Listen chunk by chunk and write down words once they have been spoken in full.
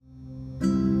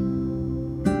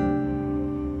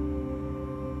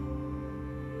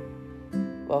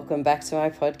welcome back to my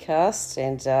podcast,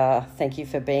 and thank you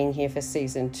for being here for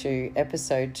Season 2,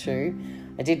 Episode 2.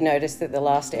 I did notice that the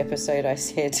last episode I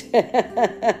said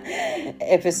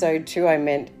Episode 2, I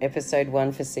meant Episode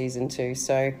 1 for Season 2.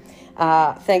 So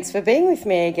thanks for being with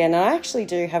me again. I actually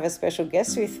do have a special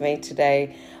guest with me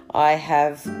today. I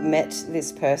have met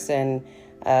this person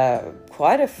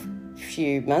quite a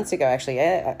few months ago, actually,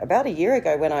 about a year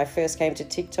ago when I first came to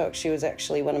TikTok. She was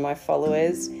actually one of my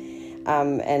followers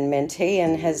and mentee,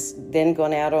 and has then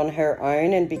gone out on her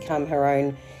own and become her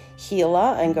own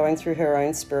healer and going through her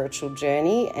own spiritual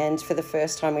journey. And for the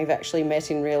first time, we've actually met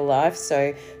in real life.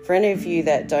 So for any of you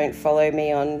that don't follow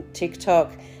me on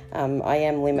TikTok, I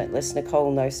am Limitless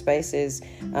Nicole, no spaces.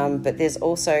 But there's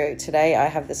also, today I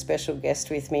have the special guest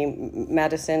with me,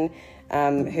 Madison,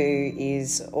 who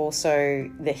is also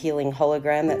the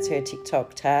Healinghologram. That's her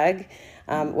TikTok tag.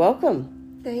 Welcome.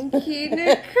 Thank you,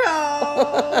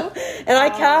 Nicole. And I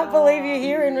can't believe you're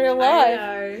here in real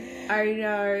life. I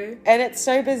know. And it's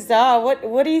so bizarre.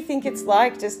 What do you think it's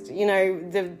like, just,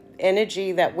 the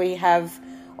energy that we have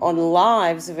on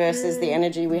lives versus the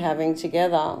energy we're having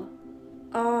together?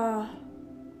 Oh,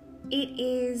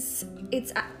 it's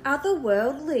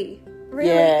otherworldly,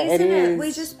 really, isn't it?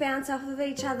 We just bounce off of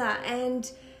each other,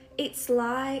 and it's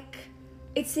like,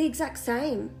 it's the exact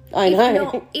same. I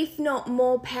know. If not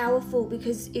more powerful,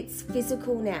 because it's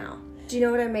physical now. Do you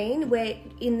know what I mean? We're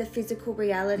in the physical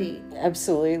reality.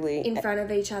 Absolutely. In front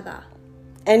of each other.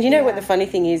 And you know what the funny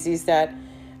thing is that,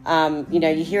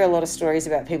 you hear a lot of stories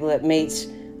about people that meet,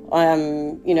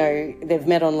 they've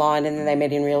met online and then they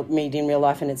meet in real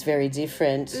life, and it's very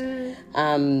different.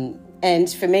 And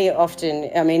for me,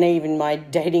 often, even my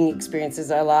dating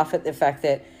experiences, I laugh at the fact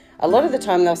that a lot of the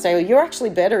time they'll say, well, you're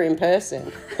actually better in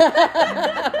person.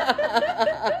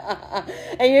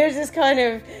 And you're just kind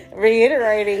of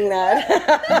reiterating that.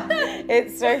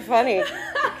 It's so funny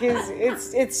because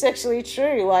it's actually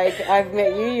true. Like, I've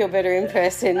met you, you're better in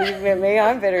person. You've met me,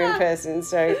 I'm better in person.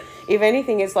 So if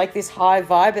anything, it's like this high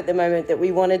vibe at the moment that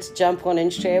we wanted to jump on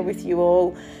and share with you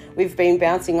all. We've been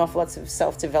bouncing off lots of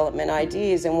self-development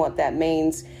ideas and what that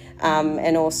means.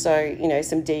 And also,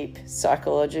 some deep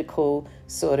psychological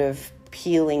sort of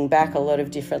peeling back a lot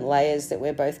of different layers that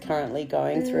we're both currently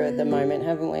going through at the moment,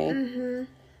 haven't we? Mm-hmm.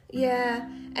 Yeah,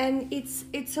 and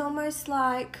it's almost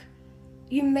like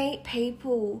you meet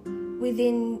people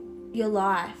within your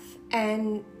life,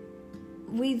 and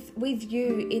with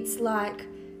you, it's like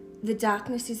the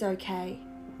darkness is okay.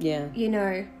 Yeah.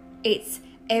 It's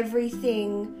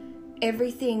everything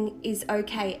is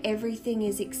okay. Everything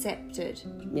is accepted.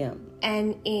 Yeah.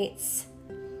 And it's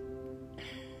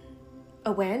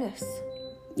awareness.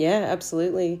 Yeah,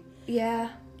 absolutely. Yeah.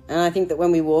 And I think that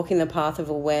when we walk in the path of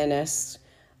awareness,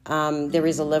 there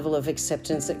is a level of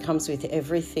acceptance that comes with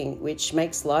everything, which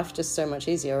makes life just so much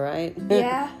easier, right?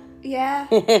 Yeah,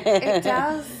 it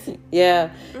does.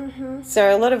 Yeah. Mm-hmm.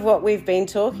 So a lot of what we've been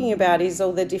talking about is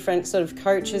all the different sort of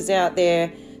coaches out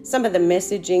there, some of the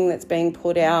messaging that's being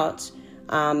put out,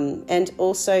 and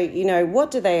also,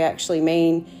 what do they actually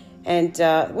mean? And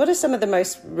what are some of the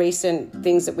most recent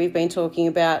things that we've been talking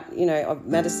about?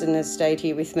 Madison has stayed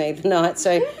here with me tonight,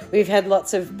 so we've had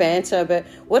lots of banter, but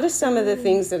what are some of the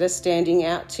things that are standing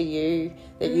out to you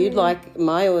that you'd like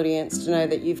my audience to know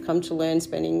that you've come to learn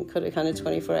spending kind of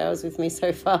 24 hours with me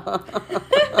so far?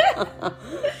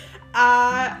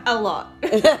 A lot.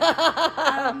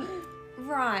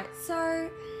 Right, so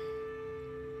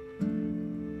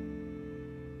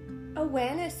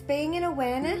awareness, being in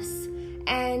awareness,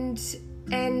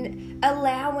 and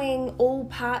allowing all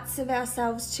parts of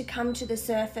ourselves to come to the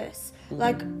surface.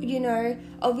 Like,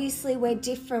 obviously we're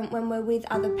different when we're with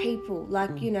other people. Like,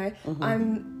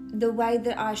 I'm the way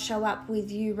that I show up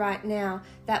with you right now,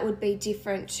 that would be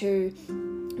different to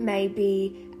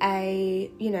maybe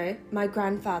my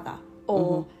grandfather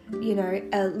or,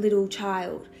 a little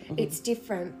child. It's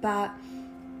different, but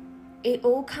it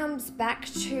all comes back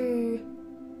to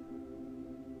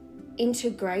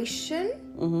integration,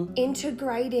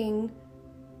 integrating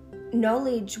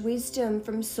knowledge, wisdom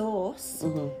from source,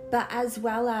 but as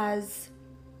well as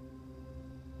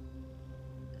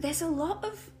there's a lot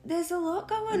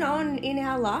going on in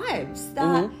our lives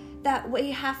that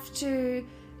we have to,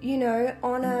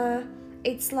 honor.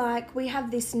 It's like we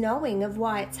have this knowing of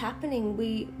why it's happening.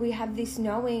 We have this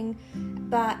knowing,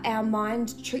 but our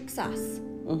mind tricks us.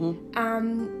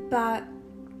 But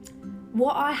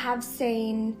what I have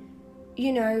seen,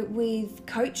 with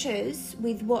coaches,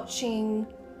 with watching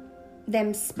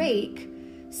them speak,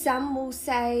 some will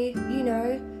say,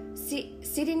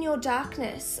 sit in your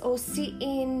darkness or sit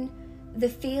in the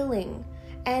feeling.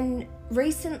 And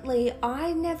recently,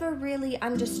 I never really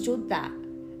understood that.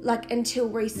 like until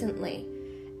recently,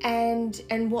 and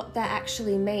what that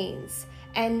actually means.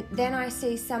 And then I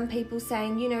see some people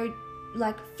saying, you know,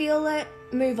 like, feel it,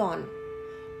 move on.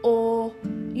 Or,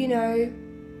 you know,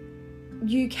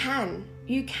 you can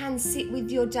sit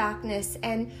with your darkness.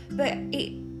 But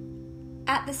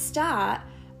at the start,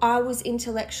 I was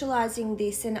intellectualizing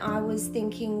this and I was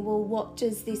thinking, well, what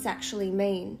does this actually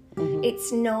mean? Mm-hmm.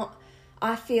 It's not,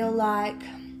 I feel like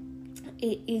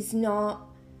it is not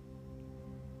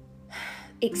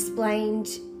explained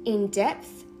in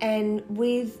depth. And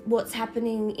with what's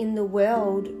happening in the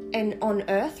world and on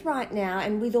Earth right now,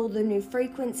 and with all the new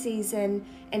frequencies and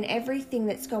everything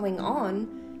that's going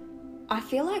on, I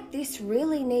feel like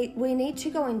we need to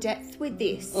go in depth with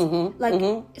this.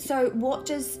 Mm-hmm. So what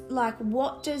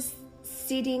does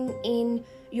sitting in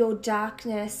your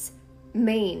darkness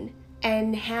mean?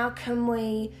 And how can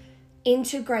we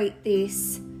integrate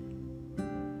this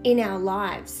in our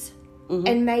lives? Mm-hmm.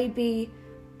 And maybe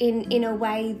in a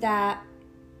way that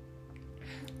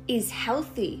is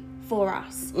healthy for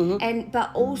us. Mm-hmm.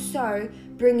 But also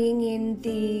bringing in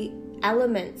the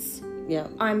elements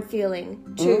I'm feeling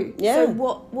too. Mm-hmm. Yeah. So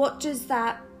what does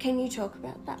that, can you talk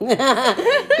about that?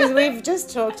 Because we've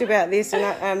just talked about this,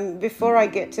 and before I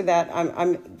get to that,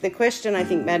 the question I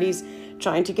think Maddi's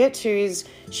trying to get to is,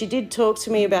 she did talk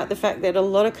to me about the fact that a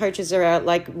lot of coaches are out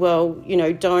like, well, you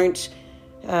know, don't,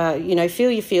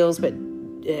 feel your feels, but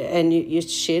and you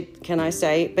shit, can I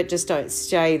say, but just don't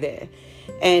stay there.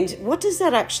 And what does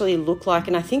that actually look like?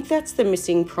 And I think that's the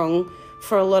missing prong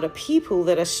for a lot of people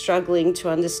that are struggling to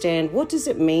understand, what does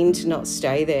it mean to not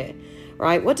stay there,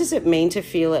 right? What does it mean to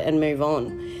feel it and move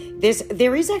on?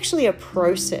 There is actually a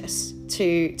process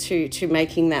to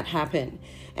making that happen,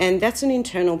 and that's an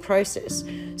internal process.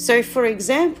 So, for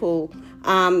example,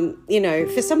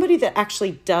 for somebody that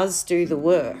actually does do the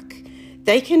work,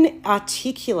 they can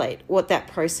articulate what that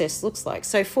process looks like.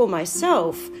 So for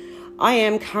myself, I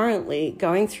am currently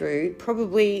going through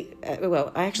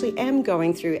I actually am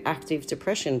going through active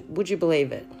depression. Would you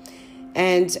believe it?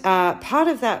 And part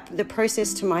of that, the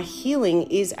process to my healing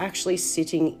is actually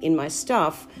sitting in my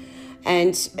stuff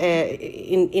and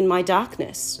in my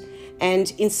darkness.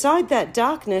 And inside that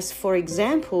darkness, for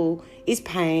example, is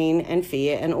pain and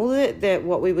fear and all the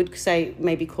what we would say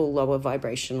maybe call lower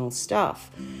vibrational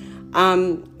stuff.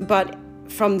 But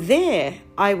from there,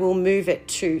 I will move it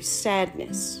to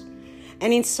sadness.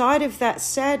 And inside of that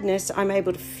sadness, I'm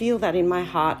able to feel that in my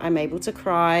heart. I'm able to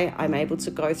cry. I'm able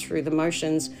to go through the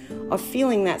motions of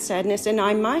feeling that sadness. And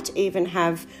I might even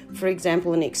have, for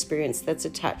example, an experience that's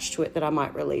attached to it that I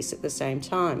might release at the same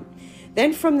time.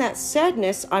 Then from that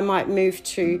sadness, I might move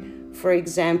to, for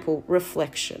example,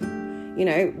 reflection. You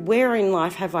know, where in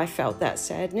life have I felt that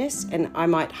sadness? And I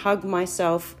might hug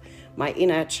myself, my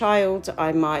inner child.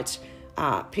 I might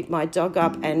pick my dog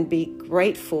up and be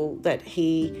grateful that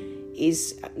he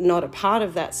is not a part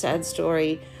of that sad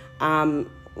story,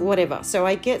 whatever. So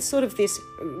I get sort of this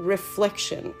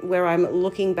reflection where I'm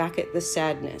looking back at the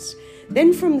sadness.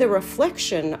 Then from the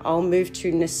reflection, I'll move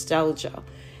to nostalgia.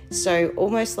 So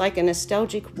almost like a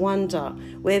nostalgic wonder,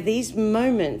 where these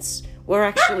moments were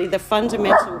actually the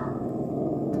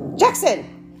fundamental...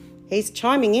 Jackson! He's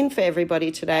chiming in for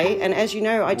everybody today. And as you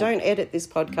know, I don't edit this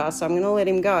podcast, so I'm going to let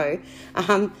him go.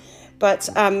 But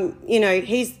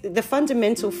he's the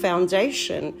fundamental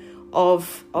foundation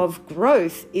of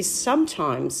growth is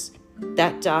sometimes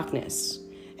that darkness.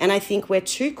 And I think we're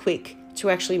too quick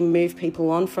to actually move people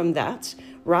on from that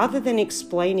rather than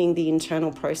explaining the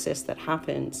internal process that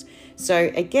happens.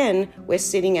 So again, we're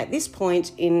sitting at this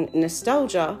point in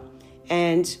nostalgia,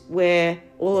 and we're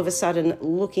all of a sudden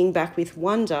looking back with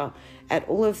wonder at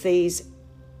all of these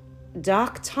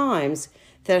dark times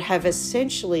that have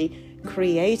essentially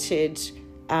created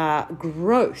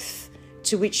growth,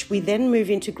 to which we then move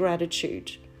into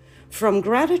gratitude. From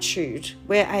gratitude,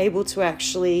 we're able to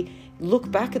actually look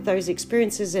back at those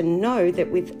experiences and know that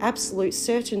with absolute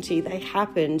certainty they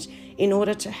happened in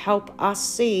order to help us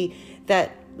see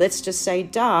that, let's just say,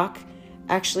 dark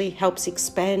actually helps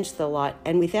expand the light.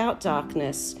 And without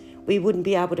darkness, we wouldn't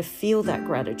be able to feel that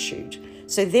gratitude.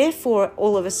 So therefore,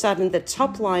 all of a sudden, the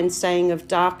top line saying of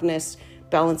darkness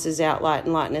balances out light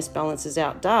and lightness balances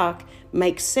out dark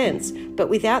makes sense. But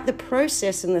without the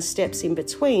process and the steps in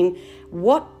between,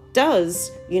 what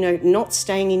does, not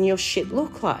staying in your shit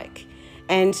look like?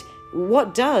 And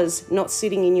what does not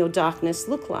sitting in your darkness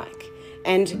look like?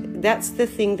 And that's the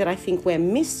thing that I think we're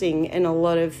missing in a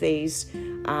lot of these,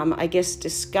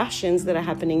 discussions that are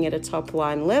happening at a top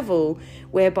line level,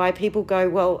 whereby people go,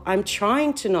 well, I'm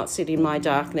trying to not sit in my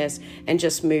darkness and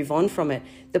just move on from it.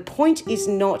 The point is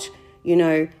not,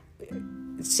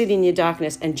 sit in your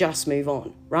darkness and just move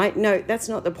on, right? No, that's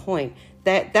not the point.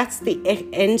 That's the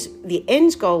end. The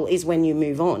end goal is when you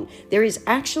move on. There is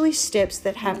actually steps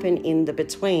that happen in the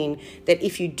between that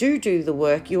if you do the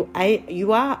work, you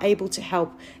are able to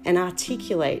help and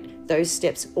articulate those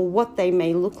steps or what they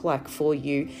may look like for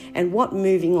you and what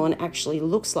moving on actually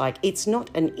looks like. It's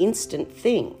not an instant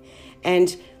thing.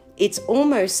 And it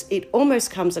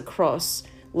almost comes across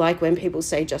like when people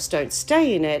say just don't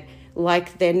stay in it,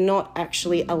 like they're not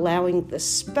actually allowing the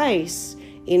space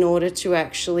in order to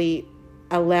actually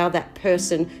allow that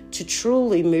person to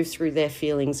truly move through their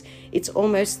feelings. It's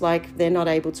almost like they're not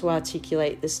able to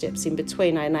articulate the steps in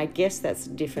between. And I guess that's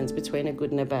the difference between a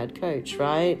good and a bad coach,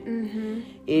 right?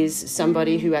 Is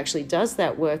somebody who actually does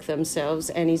that work themselves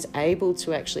and is able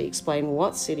to actually explain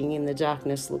what sitting in the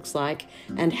darkness looks like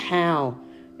and how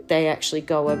they actually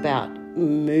go about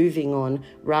moving on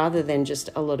rather than just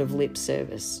a lot of lip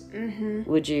service.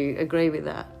 Would you agree with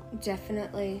that?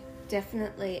 Definitely.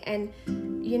 And,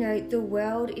 you know, the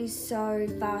world is so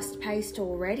fast-paced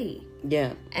already.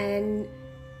 Yeah. And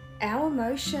our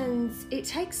emotions, it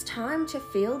takes time to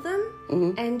feel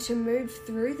them and to move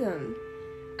through them.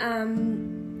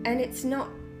 And it's not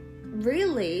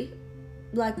really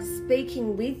like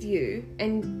speaking with you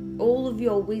and all of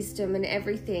your wisdom and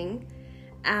everything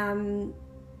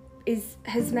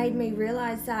has made me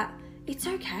realize that it's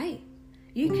okay.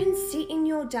 You can sit in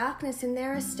your darkness and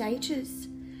there are stages.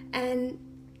 And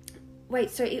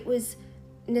wait, so it was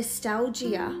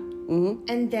nostalgia,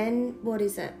 and then what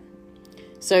is it?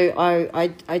 So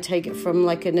I take it from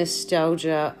like a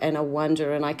nostalgia and a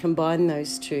wonder, and I combine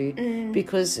those two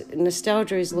because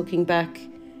nostalgia is looking back.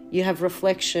 You have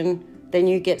reflection, then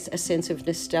you get a sense of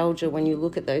nostalgia when you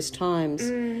look at those times,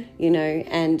 you know,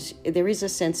 and there is a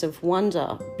sense of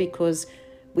wonder because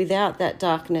without that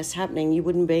darkness happening, you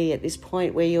wouldn't be at this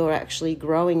point where you're actually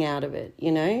growing out of it,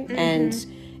 you know, and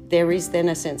there is then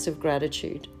a sense of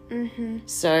gratitude.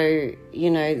 So,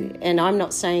 you know, and I'm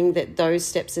not saying that those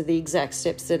steps are the exact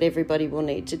steps that everybody will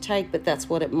need to take, but that's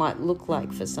what it might look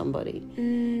like for somebody.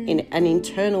 In an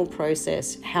internal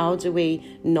process, how do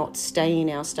we not stay in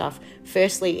our stuff?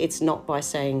 Firstly, it's not by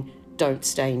saying, don't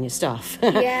stay in your stuff.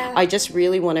 Yeah. I just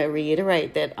really want to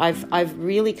reiterate that I've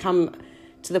really come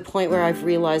to the point where I've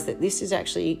realized that this is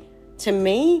actually, to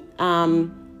me,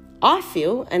 I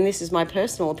feel, and this is my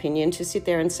personal opinion, to sit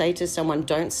there and say to someone,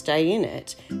 don't stay in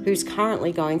it, who's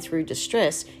currently going through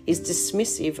distress, is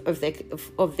dismissive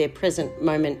of their present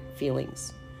moment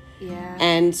feelings. Yeah.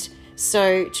 And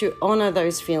so to honour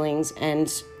those feelings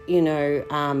and, you know,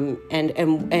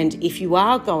 and if you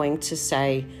are going to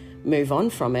say move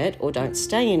on from it or don't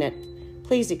stay in it,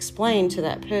 please explain to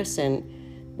that person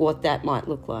what that might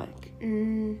look like.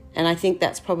 And I think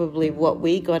that's probably what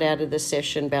we got out of the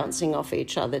session, bouncing off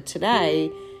each other today,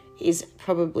 is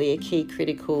probably a key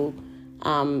critical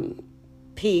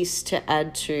piece to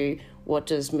add to what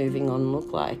does moving on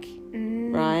look like,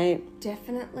 right?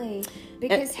 Definitely.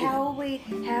 Because how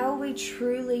are we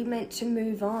truly meant to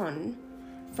move on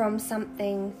from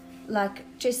something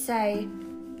like, just say,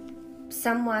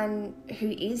 someone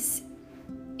who is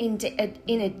in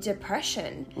a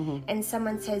depression and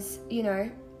someone says, you know,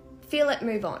 feel it,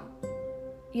 move on.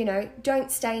 You know,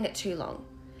 don't stay in it too long.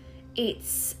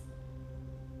 It's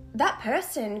that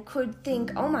person could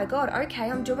think, oh my God,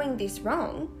 okay, I'm doing this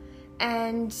wrong,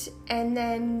 and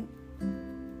then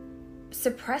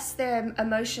suppress their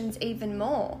emotions even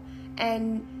more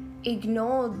and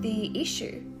ignore the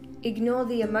issue, ignore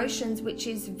the emotions, which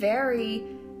is very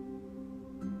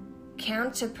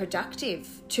counterproductive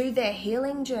to their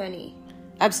healing journey.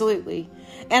 Absolutely.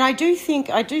 And I do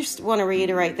want to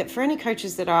reiterate that for any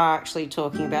coaches that are actually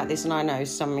talking about this, and I know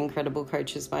some incredible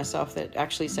coaches myself that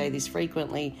actually say this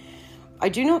frequently, I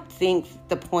do not think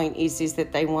the point is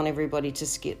that they want everybody to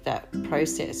skip that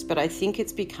process. But I think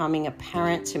it's becoming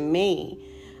apparent to me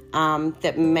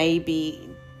that maybe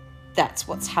that's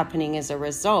what's happening as a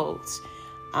result.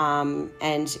 Or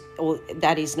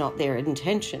that is not their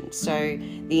intention. So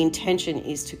the intention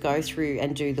is to go through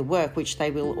and do the work, which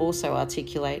they will also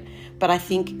articulate. But I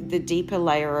think the deeper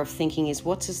layer of thinking is,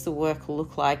 what does the work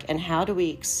look like, and how do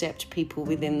we accept people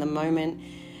within the moment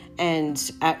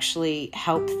and actually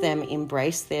help them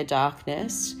embrace their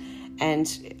darkness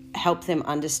and help them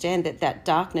understand that that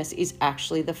darkness is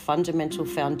actually the fundamental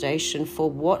foundation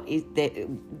for what is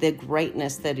the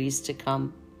greatness that is to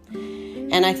come.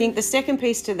 And I think the second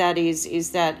piece to that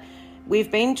is that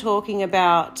we've been talking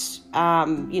about,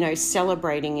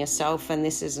 celebrating yourself. And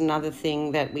this is another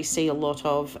thing that we see a lot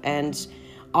of. And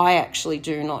I actually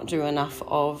do not do enough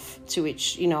of, to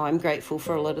which, I'm grateful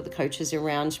for a lot of the coaches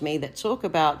around me that talk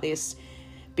about this,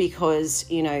 because,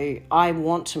 you know, I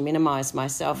want to minimize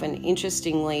myself. And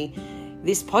interestingly,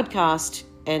 this podcast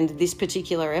and this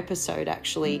particular episode,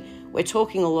 actually, we're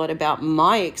talking a lot about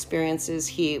my experiences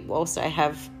here. Also, I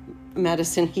have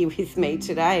Madison here with me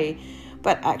today.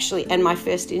 But actually, and my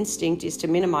first instinct is to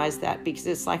minimize that, because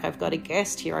it's like, I've got a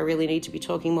guest here. I really need to be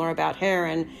talking more about her.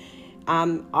 And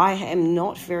I am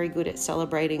not very good at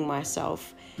celebrating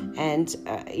myself. And,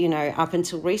 you know, up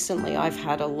until recently, I've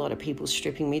had a lot of people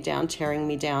stripping me down, tearing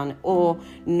me down, or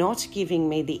not giving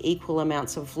me the equal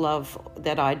amounts of love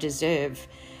that I deserve,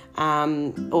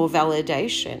 or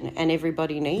validation, and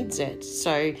everybody needs it.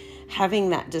 So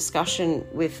having that discussion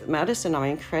with Madison,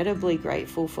 I'm incredibly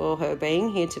grateful for her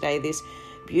being here today, this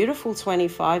beautiful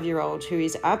 25-year-old who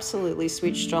is absolutely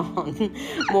switched on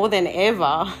more than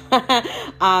ever.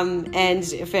 And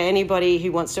for anybody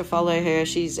who wants to follow her,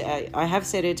 she's I have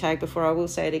said her tag before, I will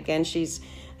say it again, she's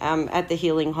at the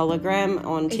Healinghologram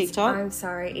on TikTok. I'm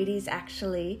sorry, it is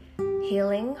actually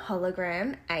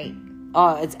Healinghologram 8.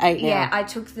 Oh, it's 8 now. Yeah, I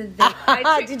took the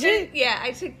V. Did you? Yeah,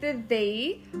 I took the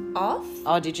V off.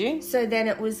 Oh, did you? So then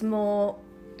it was more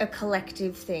a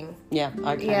collective thing. Yeah,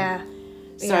 okay. Yeah.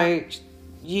 So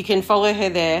you can follow her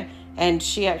there, and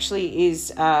she actually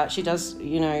is, she does,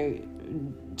 you know,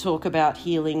 talk about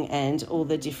healing and all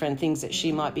the different things that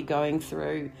she might be going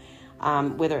through,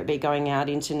 whether it be going out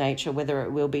into nature, whether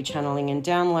it will be channeling and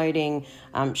downloading.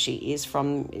 She is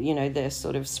from, you know, the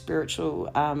sort of spiritual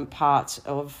part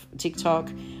of TikTok,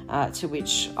 to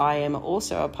which I am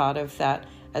also a part of that,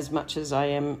 as much as I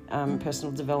am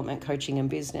personal development, coaching and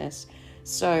business.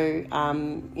 So,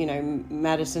 you know,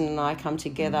 Madison and I come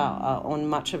together on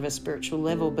much of a spiritual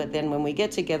level, but then when we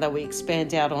get together, we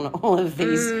expand out on all of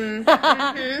these.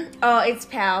 Mm-hmm. Oh, it's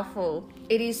powerful.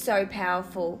 It is so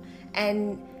powerful.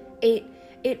 And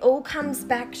it all comes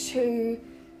back to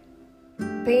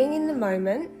being in the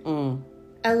moment,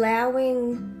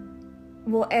 allowing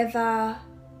whatever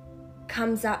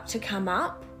comes up to come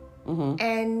up,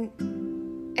 and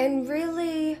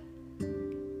really,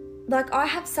 like, I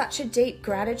have such a deep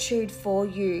gratitude for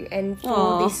you and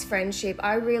for this friendship.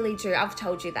 I really do. I've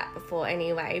told you that before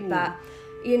anyway, but,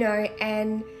 you know,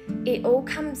 and it all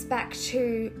comes back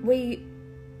to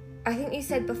I think you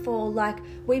said before, like,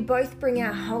 we both bring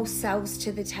our whole selves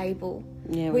to the table.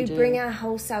 Yeah, we do. Bring our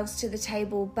whole selves to the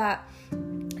table, but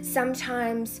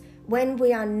sometimes when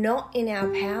we are not in our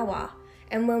power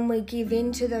and when we give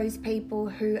in to those people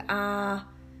who are,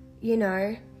 you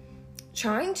know,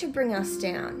 trying to bring us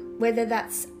down, whether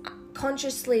that's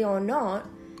consciously or not,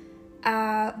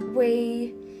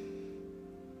 we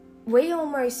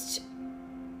almost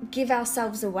give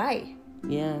ourselves away.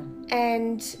 Yeah.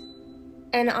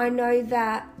 And I know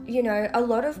that, you know, a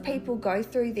lot of people go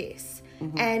through this.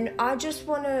 And I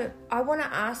want to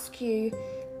ask you,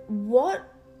 what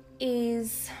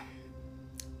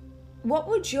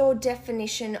would your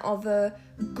definition of a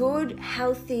good,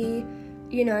 healthy,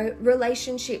 you know,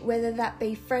 relationship, whether that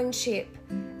be friendship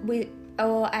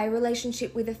or a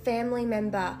relationship with a family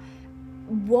member,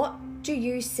 what do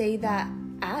you see that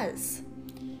as?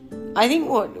 I think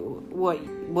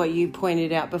what you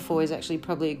pointed out before is actually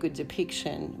probably a good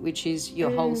depiction, which is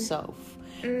your whole self.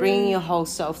 Bringing your whole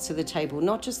self to the table,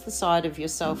 not just the side of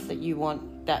yourself that you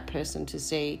want that person to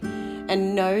see,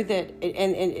 and know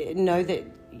that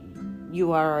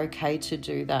you are okay to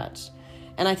do that.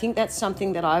 And I think that's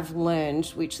something that I've learned,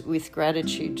 which with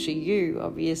gratitude to you,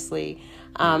 obviously,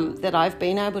 that I've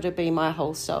been able to be my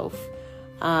whole self,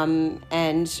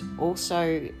 and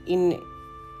also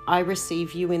I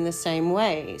receive you in the same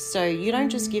way. So you don't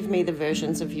just give me the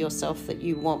versions of yourself that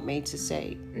you want me to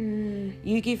see.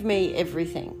 You give me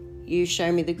everything. You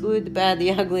show me the good, the bad,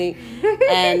 the ugly,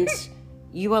 and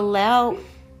you allow,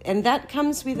 and that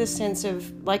comes with a sense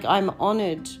of, like, I'm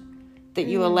honoured that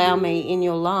you allow me in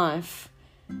your life.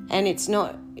 And it's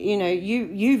not, you know,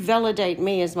 you validate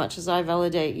me as much as I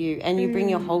validate you, and you bring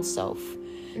your whole self.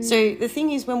 So the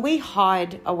thing is, when we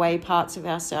hide away parts of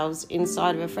ourselves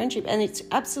inside of a friendship, and it's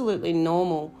absolutely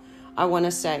normal, I want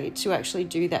to say, to actually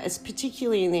do that, it's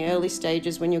particularly in the early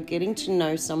stages when you're getting to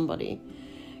know somebody,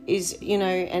 is, you know,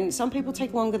 and some people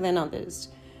take longer than others.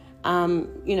 You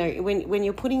know, when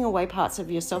you're putting away parts of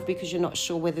yourself because you're not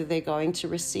sure whether they're going to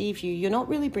receive you, you're not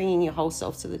really bringing your whole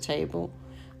self to the table,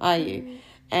 are you?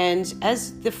 And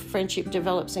as the friendship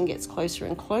develops and gets closer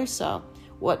and closer,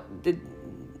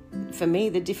 for me,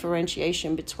 the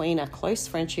differentiation between a close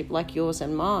friendship like yours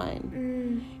and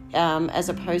mine, as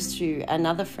opposed to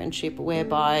another friendship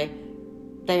whereby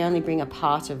they only bring a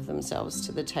part of themselves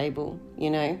to the table, you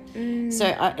know. So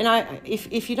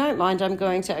if you don't mind, I'm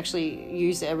going to actually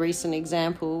use a recent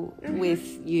example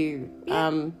with you,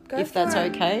 if that's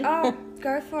okay. Oh,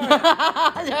 go for it. Do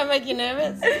I make you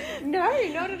nervous? No,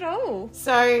 not at all.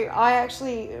 So I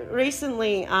actually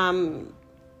recently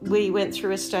we went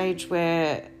through a stage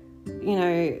where, you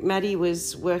know, Maddi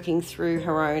was working through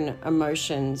her own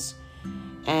emotions,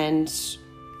 and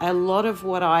a lot of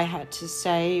what I had to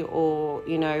say, or,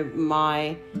 you know,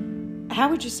 how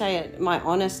would you say it? My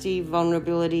honesty,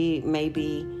 vulnerability,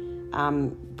 maybe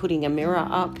putting a mirror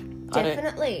up.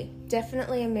 Definitely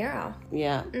a mirror.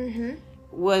 Yeah. Mm-hmm.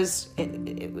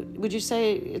 Would you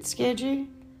say it scared you?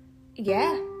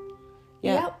 Yeah.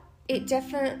 Yep. It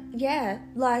definitely, yeah.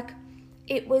 Like,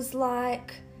 it was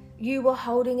like you were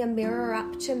holding a mirror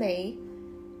up to me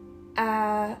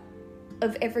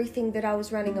of everything that I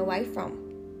was running away from.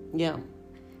 Yeah.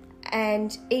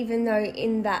 And even though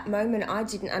in that moment I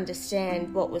didn't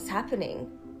understand what was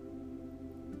happening,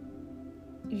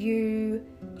 I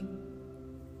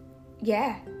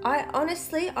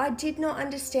did not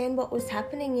understand what was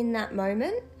happening in that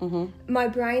moment. Mm-hmm. My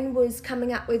brain was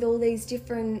coming up with all these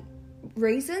different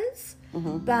reasons,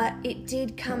 but it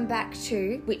did come back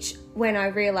to, which when I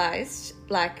realised,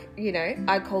 like, you know,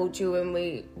 I called you and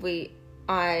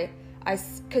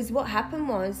because what happened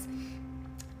was,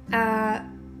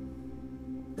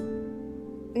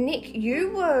 Nick, you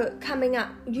were coming up,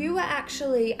 you were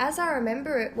actually, as I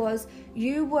remember it was,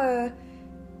 you were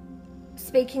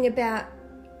speaking about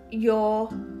your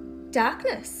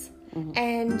darkness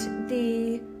and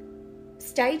the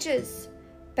stages,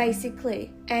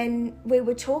 basically, and we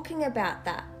were talking about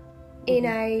that in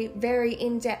a very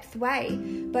in-depth way,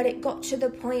 but it got to the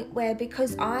point where,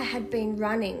 because I had been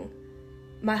running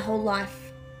my whole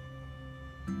life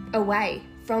away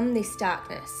from this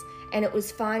darkness, and it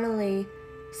was finally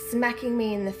smacking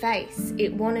me in the face.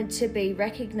 It wanted to be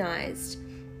recognized,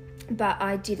 but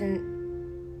I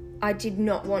did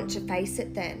not want to face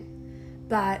it then.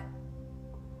 But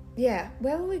yeah,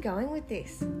 where were we going with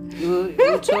this?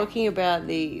 We're talking about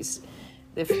the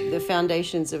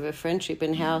foundations of a friendship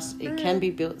and how it can be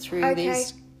built through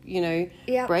these, you know,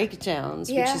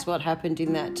 breakdowns, which is what happened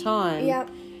in that time. Yep.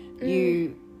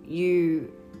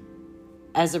 You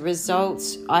as a result,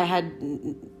 I had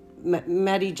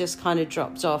Maddi just kind of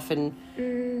dropped off and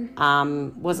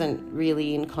wasn't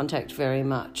really in contact very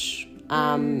much.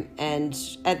 And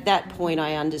at that point,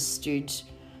 I understood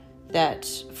that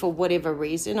for whatever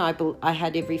reason, I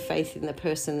had every faith in the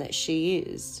person that she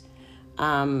is.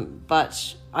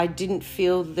 But I didn't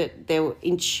feel that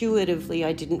intuitively,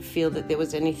 I didn't feel that there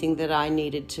was anything that I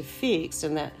needed to fix,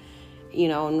 and that, you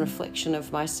know, on reflection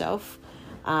of myself.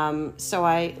 So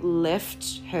I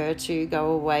left her to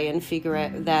go away and figure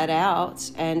that out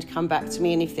and come back to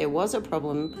me. And if there was a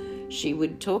problem, she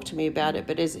would talk to me about it.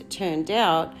 But as it turned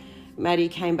out,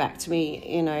 Maddi came back to me,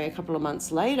 you know, a couple of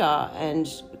months later and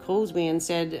called me and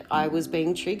said I was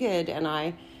being triggered and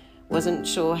I wasn't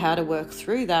sure how to work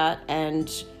through that. And,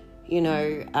 you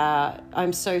know,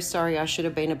 I'm so sorry, I should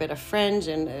have been a better friend.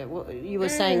 And you were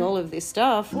saying all of this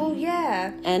stuff. Well,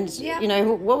 yeah. And, you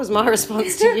know, what was my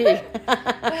response to you?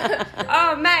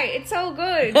 Oh, mate, it's all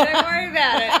good. Don't worry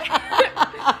about it.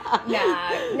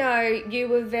 No, you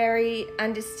were very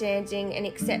understanding and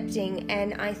accepting.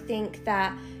 And I think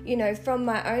that, you know, from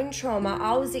my own trauma,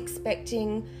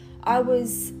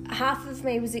 half of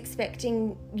me was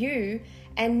expecting you,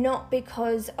 and not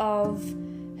because of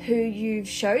who you've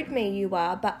showed me you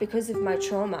are, but because of my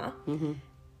trauma,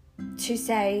 to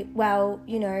say, well,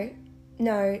 you know,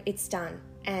 no, it's done,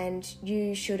 and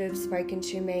you should have spoken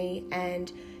to me,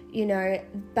 and, you know,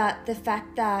 but the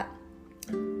fact that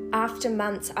after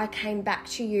months I came back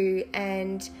to you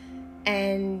and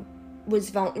was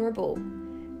vulnerable,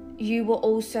 you were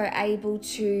also able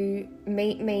to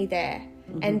meet me there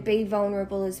and be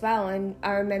vulnerable as well. And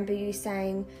I remember you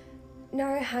saying,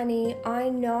 no, honey, I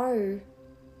know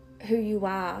who you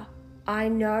are. I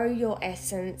know your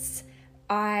essence.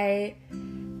 I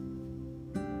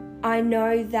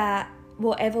know that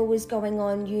whatever was going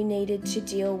on, you needed to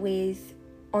deal with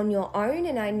on your own,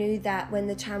 and I knew that when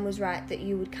the time was right that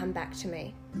you would come back to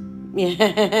me. Yeah.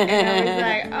 And I was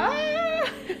like, oh.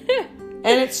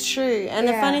 And it's true. And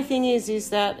the funny thing is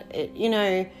that, you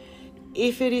know,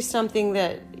 if it is something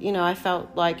that, you know, I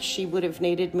felt like she would have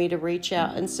needed me to reach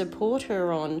out and support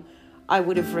her on, I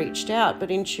would have reached out.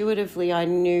 But intuitively, I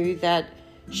knew that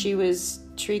she was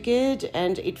triggered,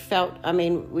 and it felt, I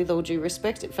mean, with all due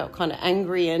respect, it felt kind of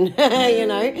angry and, you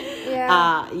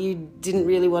know, you didn't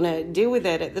really want to deal with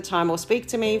it at the time or speak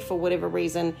to me for whatever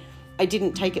reason. I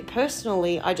didn't take it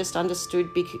personally. I just understood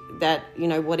that, you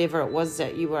know, whatever it was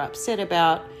that you were upset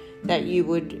about, that you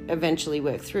would eventually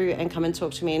work through and come and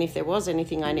talk to me. And if there was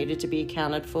anything I needed to be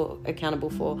accountable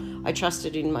for, I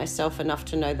trusted in myself enough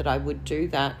to know that I would do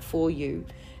that for you.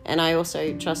 And I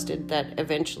also trusted that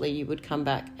eventually you would come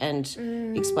back and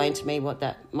explain to me what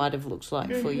that might have looked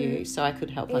like for you, so I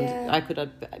could help. I could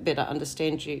better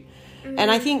understand you. And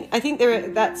I think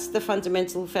that's the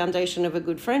fundamental foundation of a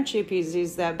good friendship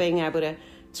is that being able to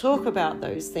talk about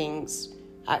those things,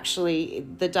 actually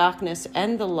the darkness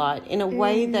and the light, in a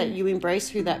way that you embrace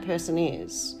who that person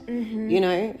is. You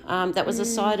know, that was a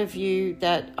side of you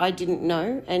that I didn't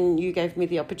know, and you gave me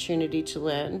the opportunity to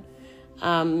learn.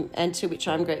 And to which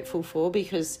I'm grateful for,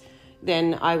 because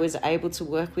then I was able to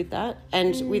work with that.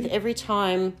 And with every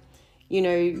time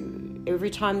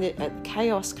that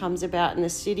chaos comes about and the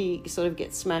city sort of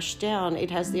gets smashed down, it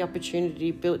has the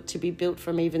opportunity to be built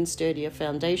from even sturdier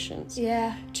foundations.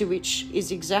 Yeah. To which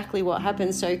is exactly what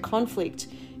happens. So conflict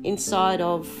inside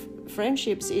of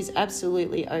friendships is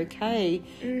absolutely okay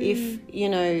if, you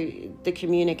know, the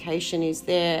communication is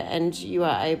there and you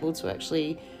are able to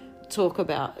actually talk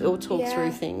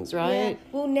through things, right? Yeah.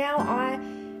 Well,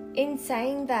 in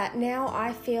saying that, now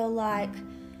I feel like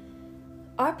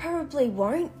I probably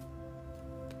won't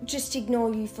just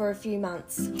ignore you for a few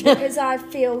months because I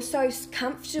feel so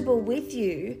comfortable with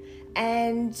you.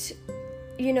 And,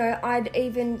 you know, I'd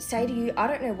even say to you, I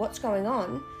don't know what's going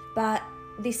on, but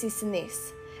this and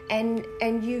this. And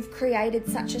you've created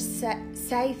such a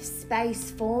safe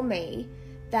space for me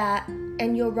that,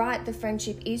 and you're right, the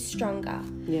friendship is stronger.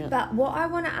 Yeah. But what I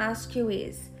want to ask you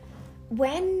is,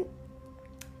 when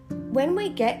we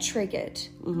get triggered,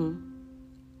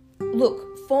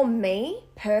 look, for me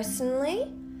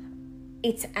personally,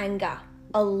 it's anger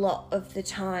a lot of the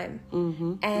time.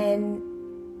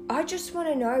 And I just want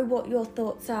to know what your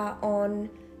thoughts are on,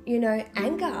 you know,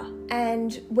 anger.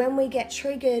 And when we get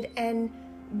triggered, and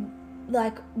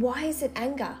like, why is it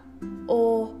anger?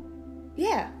 Or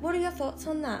what are your thoughts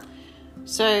on that?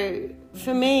 So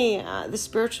for me, the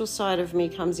spiritual side of me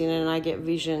comes in, and I get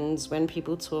visions when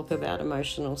people talk about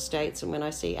emotional states. And when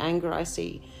I see anger, I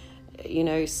see, you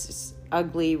know,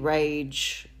 ugly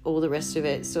rage, all the rest of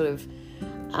it sort of.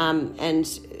 And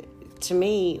to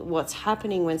me, what's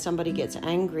happening when somebody gets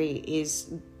angry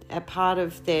is a part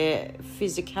of their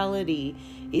physicality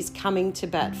is coming to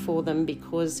bat for them,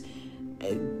 because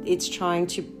it's trying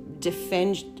to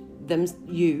defend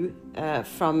you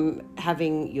from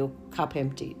having your cup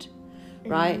emptied,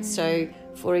 right? So,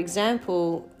 for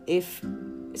example, if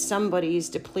somebody is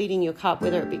depleting your cup,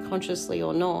 whether it be consciously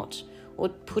or not, or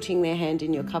putting their hand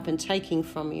in your cup and taking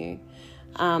from you,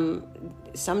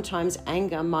 sometimes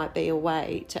anger might be a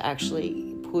way to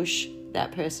actually push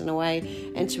that person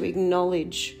away and to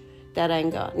acknowledge that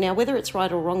anger. Now, whether it's right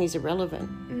or wrong is irrelevant.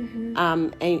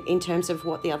 In terms of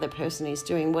what the other person is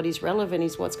doing. What is relevant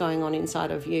is what's going on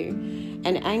inside of you.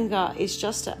 And anger is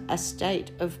just a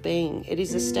state of being. It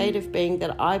is a state of being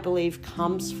that I believe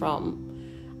comes from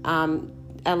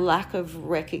a lack of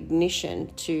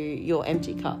recognition to your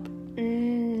empty cup,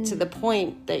 to the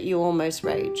point that you almost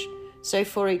rage. So,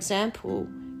 for example,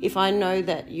 if I know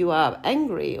that you are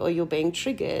angry or you're being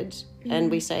triggered,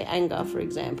 and we say anger, for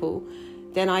example,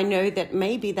 then I know that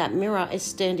maybe that mirror is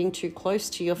standing too close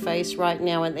to your face right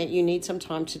now, and that you need some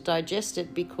time to digest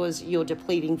it because you're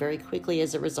depleting very quickly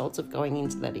as a result of going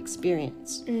into that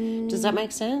experience. Does that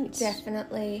make sense?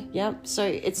 Definitely. Yeah. So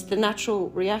it's the natural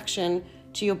reaction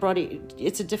to your body.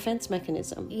 It's a defense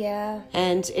mechanism. Yeah.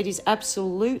 And it is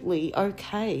absolutely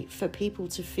okay for people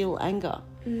to feel anger.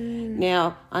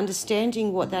 Now,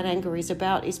 understanding what that anger is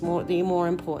about is the more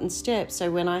important step. So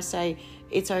when I say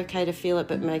it's okay to feel it,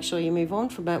 but make sure you move on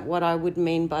from it, what I would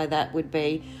mean by that would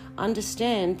be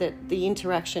understand that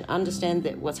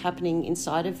what's happening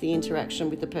inside of the interaction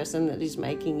with the person that is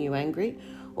making you angry,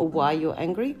 or why you're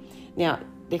angry. Now,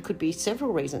 there could be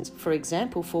several reasons. For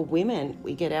example, for women,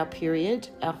 we get our period,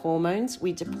 our hormones,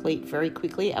 we deplete very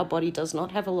quickly. Our body does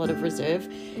not have a lot of reserve.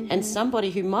 And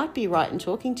somebody who might be right in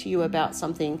talking to you about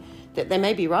something that they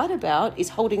may be right about is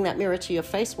holding that mirror to your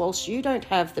face whilst you don't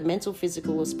have the mental,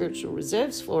 physical or spiritual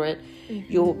reserves for it.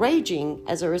 You're raging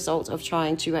as a result of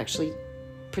trying to actually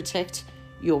protect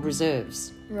your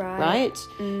reserves. Right?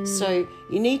 So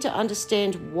you need to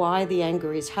understand why the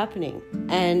anger is happening,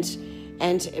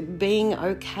 and being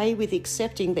okay with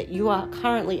accepting that you are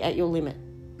currently at your limit.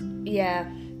 Yeah.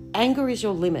 Anger is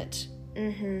your limit.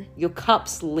 Your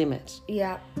cup's limit.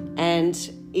 Yeah. And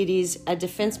it is a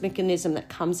defense mechanism that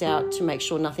comes out to make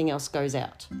sure nothing else goes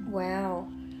out. Wow.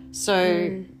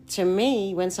 So to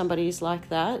me, when somebody is like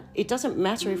that, it doesn't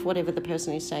matter if whatever the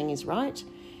person is saying is right.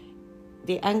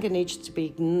 the anger needs to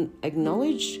be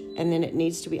acknowledged, and then it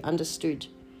needs to be understood.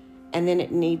 And then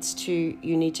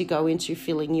you need to go into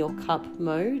filling your cup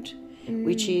mode,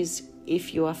 which is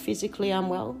if you are physically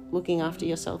unwell, looking after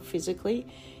yourself physically.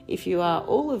 If you are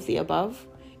all of the above,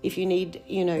 if you need,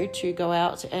 to go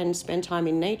out and spend time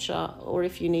in nature, or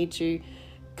if you need to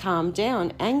calm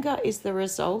down. Anger is the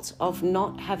result of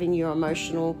not having your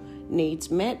emotional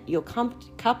needs met. Your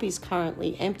cup is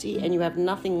currently empty and you have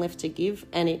nothing left to give,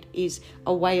 and it is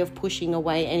a way of pushing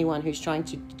away anyone who's trying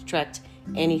to detract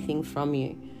anything from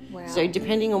you. Wow. So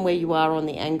depending on where you are on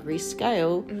the angry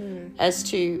scale as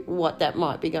to what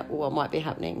might be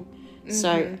happening. Mm-hmm.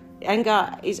 So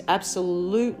anger is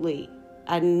absolutely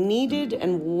a needed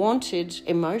and wanted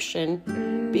emotion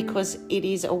because it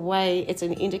is it's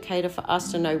an indicator for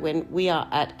us to know when we are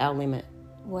at our limit.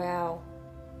 Wow.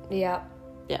 Yeah.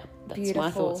 Yeah, that's Beautiful.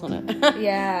 my thoughts on it.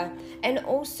 Yeah. And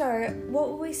also, what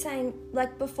were we saying,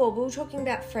 like before, we were talking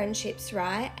about friendships,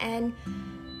 right? And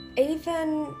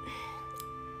even,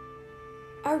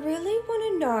 I really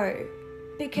want to know,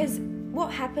 because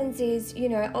what happens is,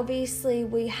 obviously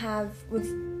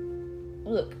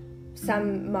look,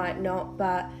 some might not,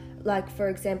 but like, for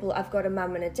example, I've got a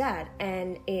mum and a dad,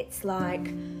 and it's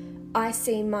like I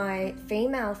see my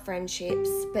female friendships,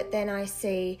 but then I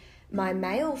see my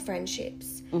male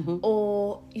friendships,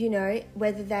 or,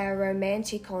 whether they're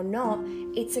romantic or not,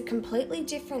 it's a completely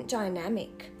different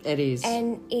dynamic. It is.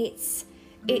 And it's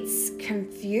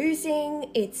confusing,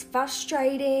 it's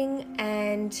frustrating,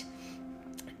 and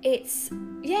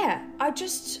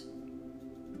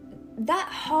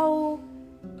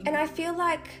and I feel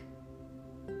like,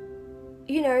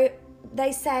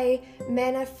 they say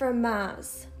men are from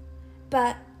Mars,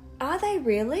 but are they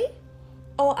really?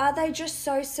 Or are they just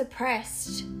so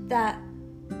suppressed that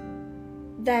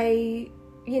they,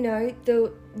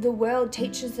 the world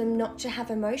teaches them not to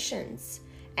have emotions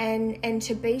and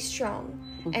to be strong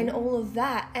and all of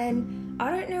that? And I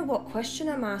don't know what question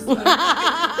I'm asking.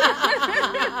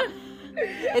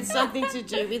 It's something to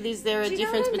do with, is there a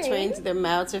difference between the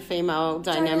male to female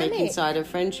dynamic inside of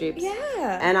friendships?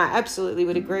 Yeah. And I absolutely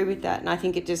would agree with that. And I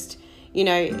think it just,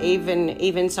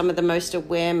 even some of the most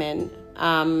aware men,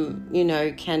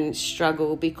 can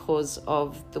struggle because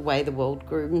of the way the world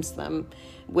grooms them.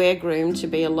 We're groomed to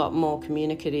be a lot more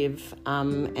communicative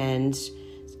and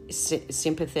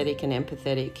sympathetic and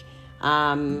empathetic.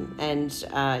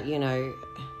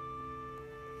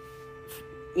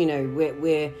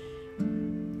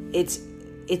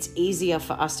 It's easier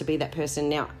for us to be that person.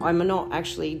 Now, I'm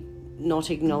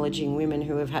not acknowledging women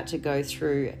who have had to go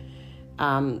through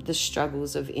the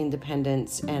struggles of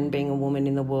independence and being a woman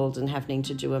in the world and having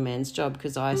to do a man's job,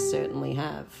 because I certainly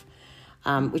have,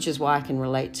 which is why I can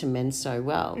relate to men so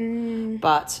well.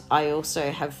 But I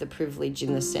also have the privilege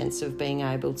in the sense of being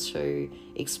able to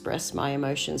express my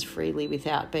emotions freely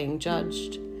without being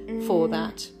judged for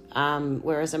that.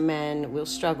 Whereas a man will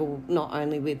struggle not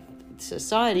only with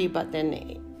society, but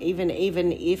then even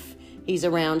if he's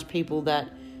around people that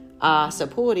are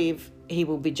supportive, he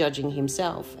will be judging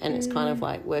himself, and it's kind of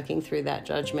like working through that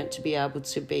judgment to be able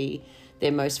to be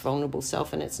their most vulnerable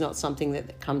self, and it's not something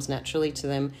that comes naturally to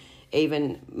them.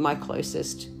 Even my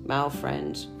closest male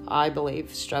friend, I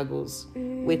believe, struggles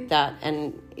with that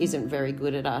and isn't very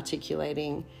good at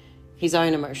articulating his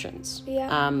own emotions.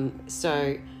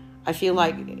 So I feel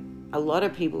like a lot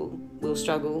of people will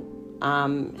struggle,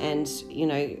 and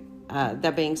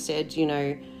that being said,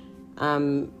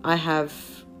 I have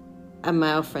a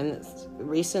male friend that's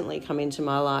recently come into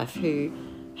my life who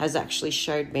has actually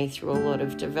showed me through a lot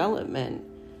of development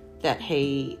that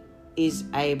he is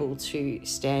able to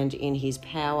stand in his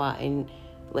power and,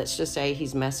 let's just say,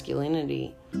 his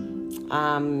masculinity,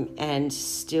 and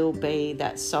still be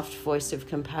that soft voice of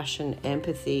compassion,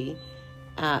 empathy,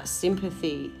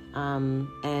 sympathy,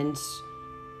 and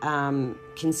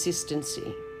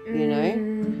consistency,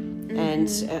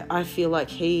 and I feel like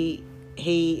he's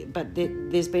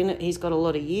got a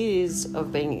lot of years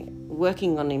of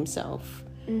working on himself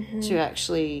to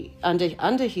actually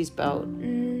under his belt,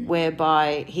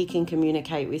 whereby he can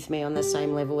communicate with me on the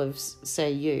same level of,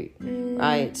 say, you,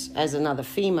 right, as another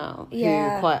female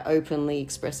who quite openly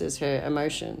expresses her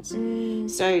emotions.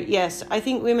 So yes, I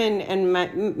think women and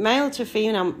male to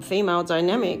female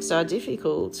dynamics are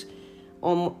difficult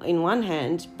in one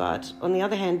hand, but on the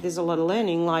other hand, there's a lot of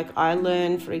learning. Like, I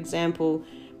learn, for example,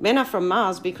 men are from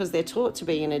Mars because they're taught to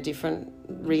be in a different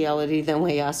reality than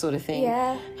we are, sort of thing.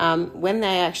 When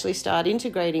they actually start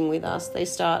integrating with us, they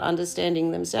start understanding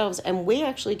themselves, and we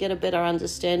actually get a better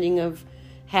understanding of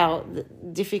how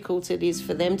difficult it is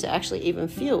for them to actually even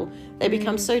feel. They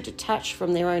become so detached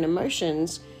from their own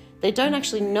emotions, they don't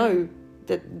actually know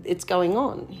that it's going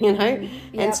on, you know? Yep.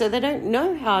 And so they don't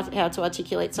know how to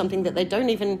articulate something that they don't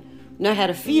even know how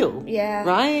to feel. Yeah.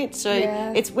 Right? So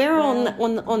it's where on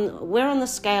the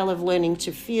scale of learning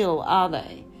to feel are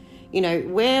they? You know,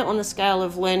 where on the scale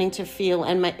of learning to feel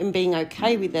and being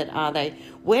okay with it are they?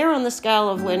 Where on the scale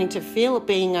of learning to feel,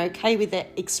 being okay with it,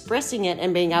 expressing it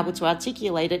and being able to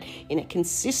articulate it in a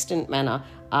consistent manner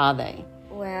are they?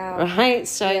 Wow. Right?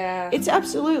 So it's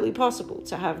absolutely possible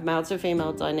to have male to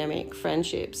female dynamic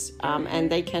friendships,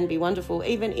 and they can be wonderful,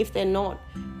 even if they're not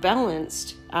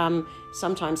balanced.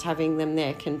 Sometimes having them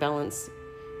there can balance,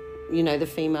 you know, the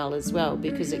female as well,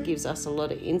 because it gives us a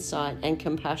lot of insight and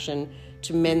compassion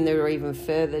to men that are even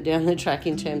further down the track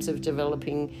in terms of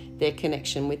developing their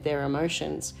connection with their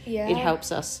emotions. Yeah. It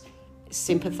helps us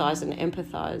sympathize and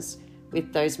empathize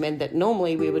with those men that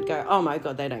normally we would go, oh my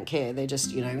God, they don't care. They're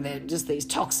just, you know, they're just these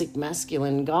toxic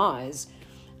masculine guys.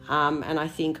 And I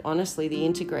think, honestly, the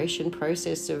integration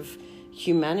process of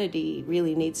humanity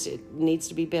really needs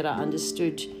to be better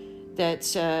understood, that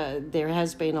there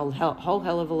has been a whole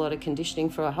hell of a lot of conditioning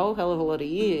for a whole hell of a lot of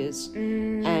years.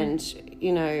 And,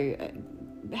 you know,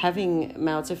 having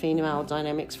male to female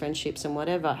dynamics, friendships and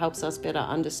whatever helps us better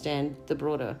understand the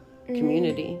broader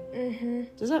community.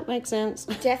 Does that make sense?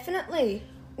 Definitely.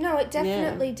 No, it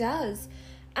definitely does.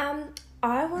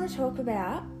 I want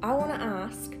to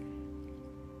ask,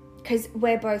 because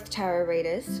we're both tarot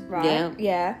readers, right?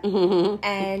 Yeah.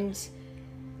 And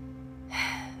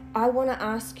I want to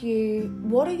ask you,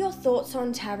 what are your thoughts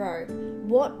on tarot?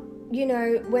 What, you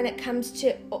know, when it comes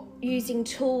to using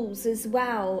tools as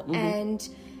well, and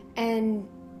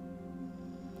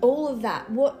all of that,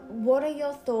 what are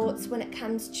your thoughts when it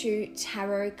comes to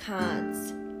tarot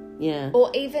cards? Yeah.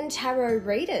 Or even tarot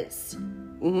readers?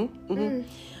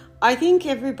 I think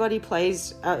everybody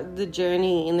plays the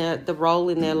journey in the role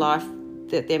in their life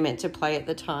that they're meant to play at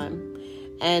the time.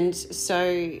 And so,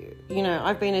 you know,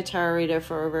 I've been a tarot reader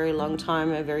for a very long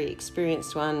time, a very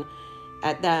experienced one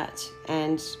at that.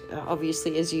 And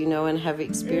obviously, as you know and have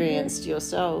experienced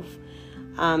yourself,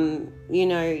 you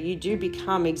know, you do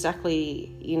become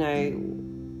exactly, you know,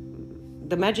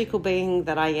 the magical being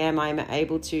that I am.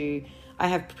 I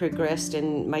have progressed,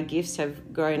 and my gifts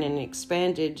have grown and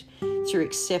expanded through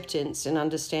acceptance and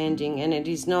understanding. And it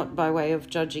is not by way of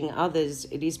judging others.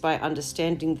 It is by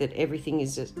understanding that everything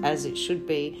is as it should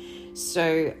be.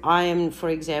 So I am, for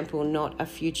example, not a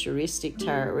futuristic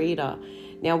tarot reader.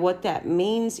 Now, what that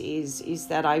means is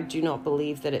that I do not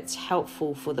believe that it's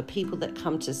helpful for the people that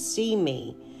come to see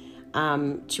me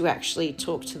to actually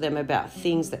talk to them about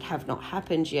things that have not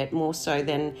happened yet, more so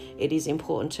than it is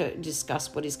important to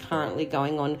discuss what is currently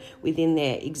going on within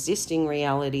their existing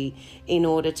reality in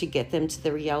order to get them to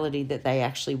the reality that they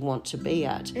actually want to be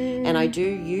at. And I do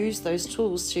use those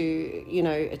tools to, you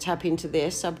know, tap into their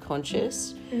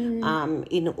subconscious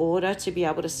in order to be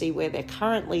able to see where they're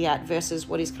currently at versus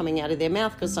what is coming out of their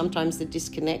mouth, because sometimes the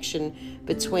disconnection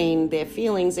between their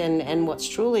feelings and what's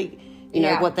truly, you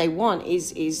know, what they want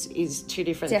is two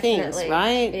different things,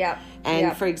 right? Yeah.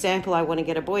 And for example, I want to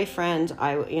get a boyfriend,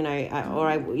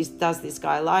 does this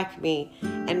guy like me?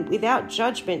 And without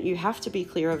judgment, you have to be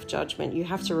clear of judgment. You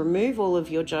have to remove all of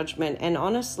your judgment and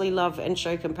honestly love and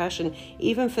show compassion,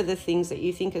 even for the things that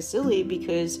you think are silly,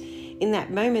 because in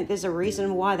that moment, there's a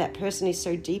reason why that person is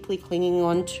so deeply clinging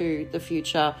on to the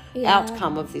future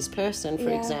outcome of this person, for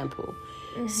example.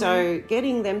 So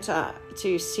getting them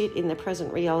to sit in the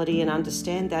present reality and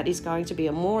understand that is going to be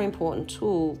a more important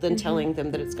tool than telling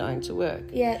them that it's going to work.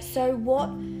 Yeah, so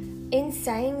in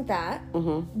saying that,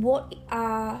 what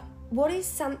is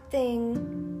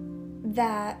something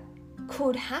that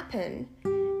could happen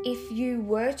if you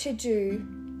were to do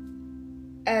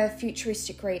a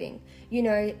futuristic reading? You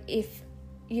know, if,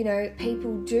 you know,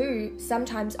 people do,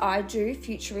 sometimes I do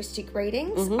futuristic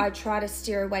readings. I try to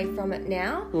steer away from it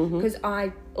now because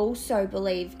I also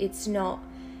believe it's not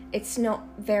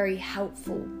very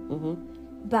helpful.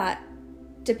 But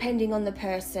depending on the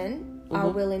person, I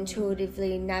will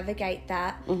intuitively navigate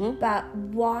that. But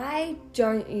why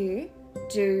don't you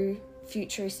do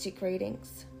futuristic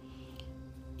readings?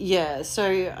 Yeah,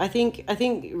 so I think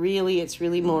really it's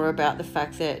really more about the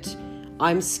fact that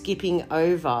I'm skipping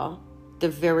over the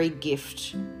very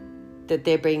gift that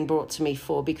they're being brought to me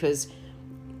for, because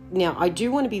now I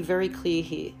do want to be very clear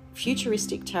here.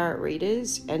 Futuristic tarot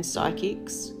readers and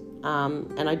psychics,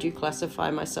 and I do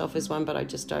classify myself as one, but I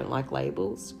just don't like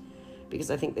labels because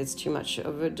I think there's too much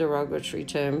of a derogatory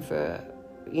term for,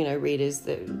 you know, readers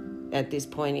that at this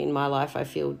point in my life I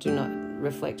feel do not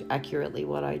reflect accurately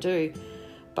what I do.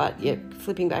 But yeah,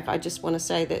 flipping back, I just want to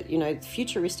say that, you know,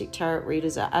 futuristic tarot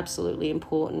readers are absolutely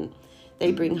important.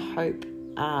 They bring hope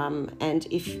And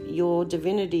if your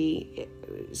divinity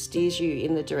steers you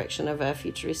in the direction of a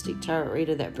futuristic tarot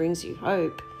reader that brings you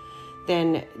hope,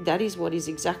 then that is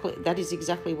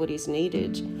exactly what is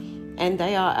needed. And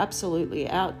they are absolutely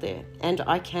out there. And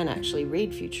I can actually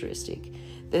read futuristic.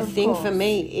 The thing for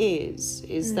me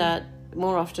is that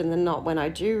more often than not, when I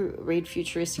do read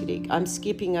futuristic, I'm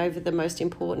skipping over the most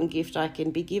important gift I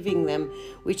can be giving them,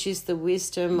 which is the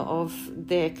wisdom of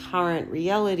their current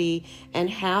reality and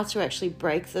how to actually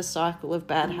break the cycle of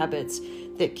bad habits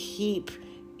that keep,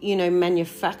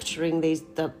 manufacturing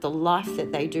the life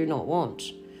that they do not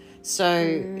want. So,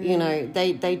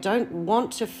 they don't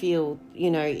want to feel,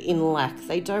 in lack.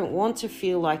 They don't want to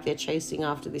feel like they're chasing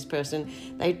after this person.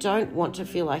 They don't want to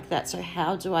feel like that. So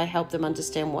how do I help them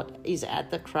understand what is at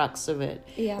the crux of it?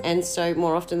 Yeah. And so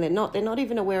more often they're not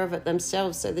even aware of it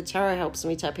themselves. So the tarot helps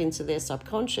me tap into their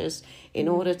subconscious in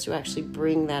order to actually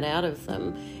bring that out of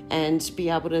them and be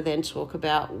able to then talk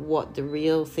about what the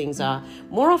real things are.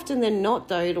 More often than not,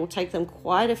 though, it'll take them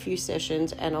quite a few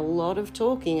sessions and a lot of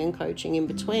talking and coaching in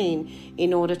between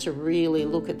in order to really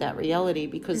look at that reality,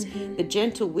 because the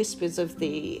gentle whispers of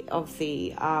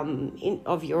your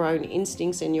own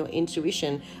instincts and your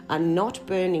intuition are not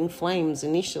burning flames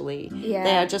initially. Yeah.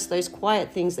 They are just those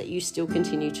quiet things that you still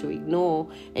continue to ignore,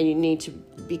 and you need to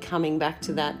be coming back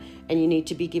to that, and you need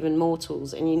to be given more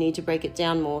tools, and you need to break it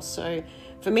down more. So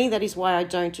for me, that is why I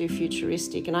don't do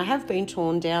futuristic. And I have been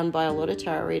torn down by a lot of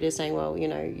tarot readers saying, well,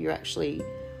 you're actually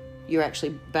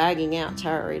bagging out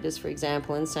tarot readers, for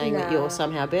example, and saying that you're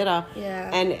somehow better. Yeah.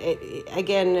 And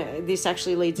again, this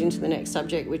actually leads into the next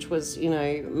subject, which was,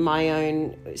 my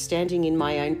own standing in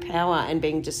my own power and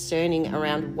being discerning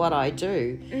around what I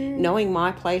do. Knowing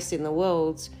my place in the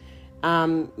world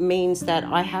means that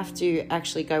I have to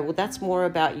actually go, well, that's more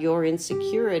about your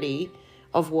insecurity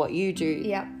of what you do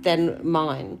than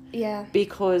mine. Yeah.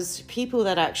 Because people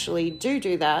that actually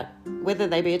do that, whether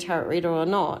they be a tarot reader or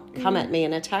not, come at me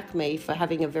and attack me for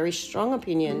having a very strong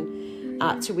opinion,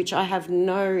 to which I have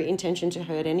no intention to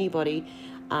hurt anybody.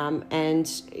 And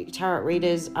tarot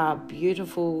readers are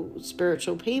beautiful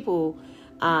spiritual people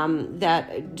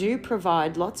that do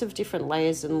provide lots of different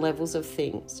layers and levels of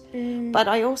things. But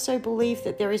I also believe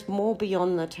that there is more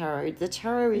beyond the tarot. The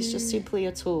tarot is just simply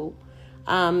a tool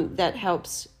that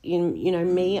helps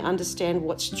me understand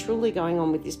what's truly going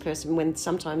on with this person when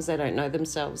sometimes they don't know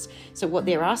themselves. So what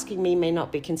they're asking me may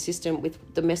not be consistent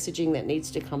with the messaging that needs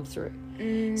to come through.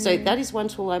 So that is one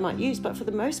tool I might use, but for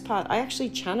the most part I actually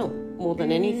channel more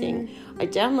than anything. I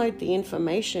download the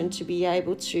information to be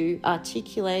able to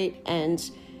articulate and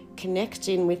connect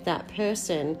in with that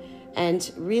person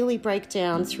and really break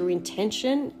down through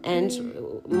intention and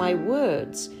my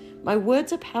words. My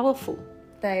words are powerful.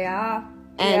 They are.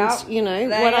 And,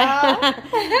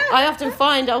 I often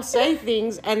find I'll say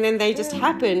things and then they just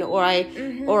happen, or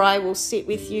I will sit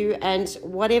with you and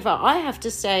whatever I have to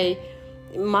say,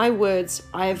 my words,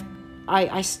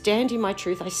 I stand in my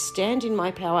truth, I stand in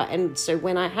my power. And so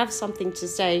when I have something to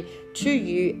say to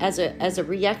you as a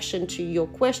reaction to your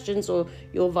questions or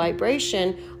your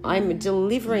vibration, I'm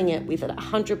delivering it with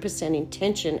 100%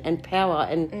 intention and power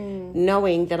and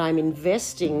knowing that I'm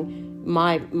investing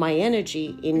my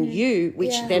energy in you,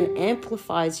 which then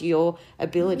amplifies your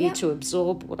ability to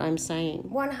absorb what I'm saying.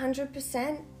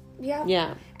 100%. Yeah.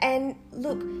 Yeah. And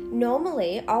look,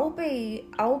 normally I'll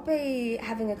be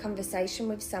having a conversation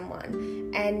with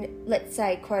someone and let's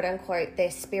say, quote unquote, they're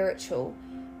spiritual.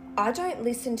 I don't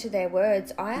listen to their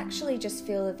words. I actually just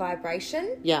feel the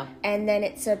vibration. Yeah. And then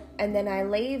then I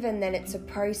leave, and then it's a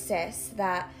process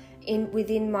that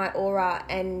within my aura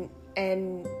and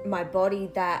my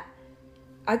body that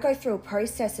I go through a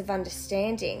process of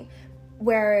understanding.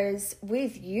 Whereas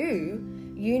with you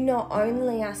not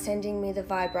only are sending me the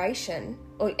vibration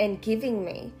and giving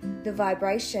me the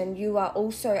vibration, you are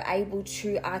also able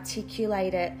to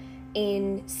articulate it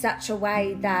in such a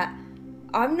way that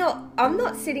I'm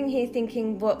not sitting here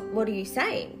thinking, what are you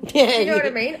saying? Yeah, you know what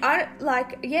I mean?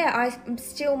 I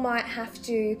still might have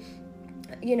to,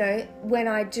 when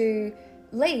I do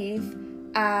leave,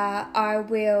 I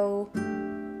will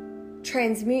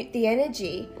transmute the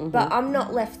energy, but I'm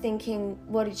not left thinking,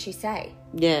 what did she say?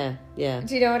 Yeah.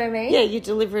 Do you know what I mean? Yeah, you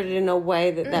deliver it in a way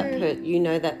that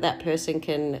that person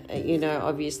can,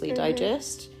 obviously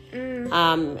digest.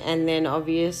 And then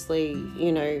obviously,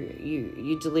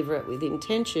 you deliver it with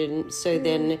intention. So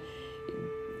then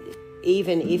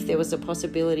even if there was a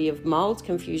possibility of mild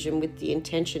confusion, with the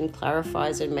intention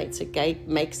clarifies and makes a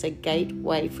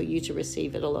gateway for you to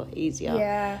receive it a lot easier.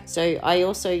 Yeah. So I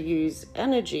also use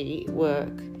energy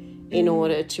work in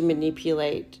order to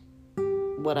manipulate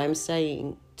what I'm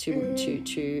saying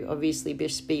to obviously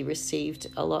be received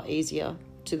a lot easier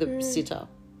to the sitter,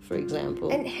 for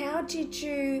example. And how did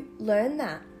you learn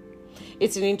that?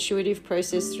 It's an intuitive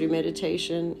process through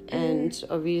meditation and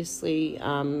obviously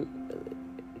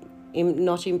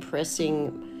not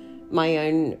impressing my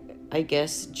own, I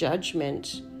guess,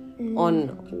 judgment on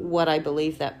what I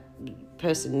believe that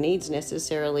person needs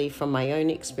necessarily from my own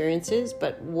experiences,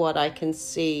 but what I can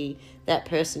see that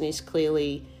person is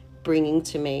clearly bringing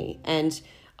to me. And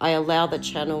I allow the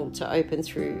channel to open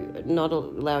through not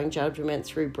allowing judgment,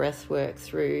 through breath work,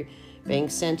 through being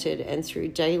centered, and through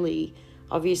daily,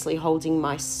 obviously holding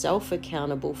myself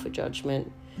accountable for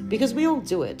judgment, because we all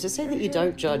do it. To say that you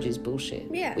don't judge is bullshit.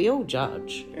 Yeah. We all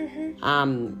judge.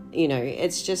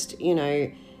 It's just,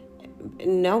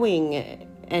 knowing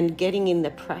and getting in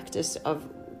the practice of,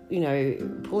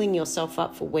 pulling yourself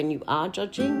up for when you are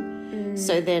judging.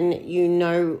 So then you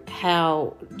know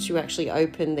how to actually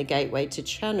open the gateway to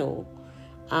channel.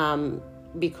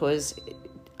 Because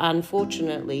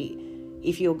unfortunately,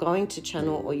 if you're going to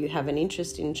channel or you have an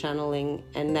interest in channeling,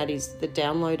 and that is the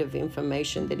download of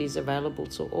information that is available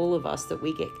to all of us, that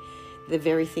we get, the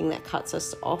very thing that cuts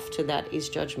us off to that is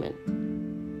judgment.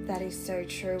 That is so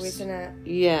true, isn't it?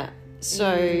 Yeah.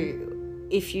 So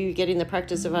if you get in the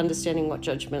practice of understanding what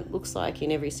judgment looks like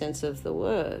in every sense of the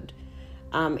word,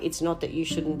 it's not that you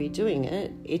shouldn't be doing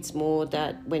it. It's more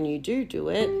that when you do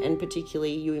it, and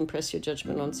particularly you impress your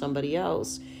judgment on somebody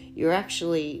else, you're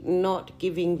actually not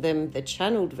giving them the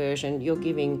channeled version, you're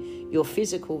giving your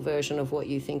physical version of what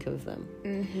you think of them.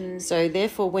 Mm-hmm. So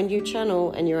therefore, when you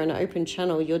channel and you're an open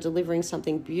channel, you're delivering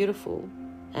something beautiful,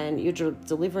 and you're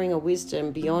delivering a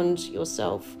wisdom beyond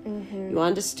yourself. Mm-hmm. You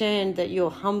understand that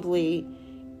you're humbly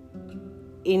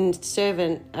in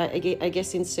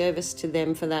service to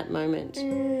them for that moment.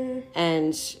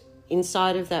 And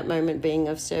inside of that moment being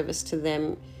of service to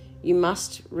them, you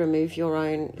must remove your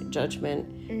own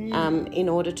judgment in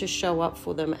order to show up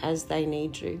for them as they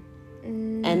need you.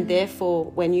 And therefore,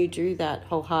 when you do that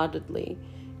wholeheartedly,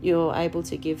 you're able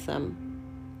to give them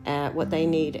what they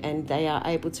need, and they are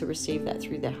able to receive that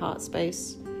through their heart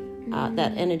space,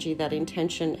 that energy, that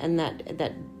intention, and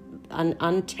that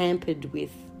untampered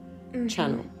with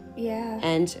channel. Yeah.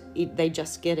 And they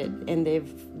just get it, and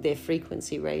their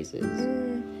frequency raises.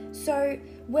 So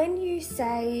when you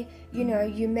say,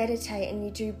 you meditate and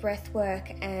you do breath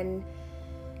work, and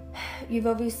you've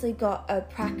obviously got a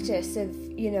practice of,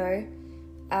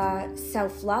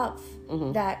 self-love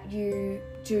that you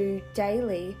do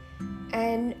daily.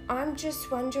 And I'm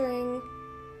just wondering,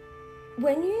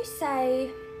 when you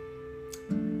say,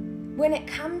 when it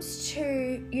comes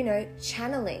to,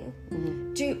 channeling,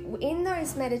 in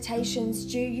those meditations,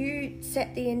 do you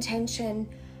set the intention,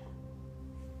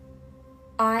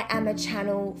 I am a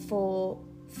channel for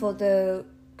the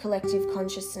collective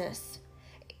consciousness?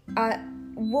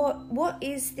 What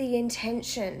is the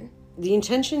intention? The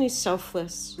intention is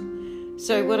selfless.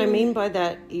 So what I mean by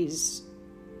that is,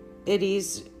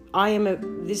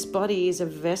 this body is a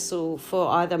vessel for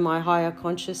either my higher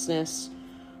consciousness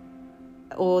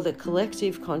or the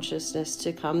collective consciousness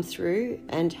to come through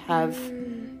and have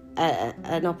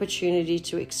an opportunity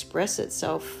to express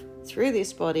itself through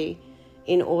this body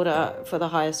in order for the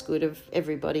highest good of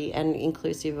everybody and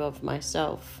inclusive of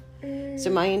myself. So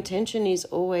my intention is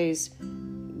always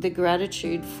the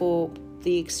gratitude for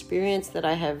the experience that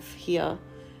I have here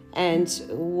and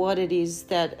what it is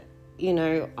that,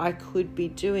 I could be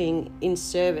doing in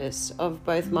service of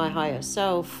both my higher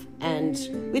self and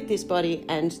with this body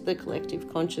and the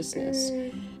collective consciousness.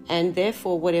 And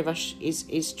therefore, whatever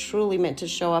is truly meant to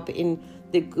show up in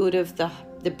the good of the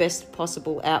best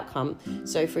possible outcome.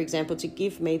 So, for example, to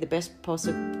give me the best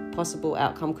possible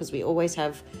outcome, because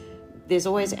there's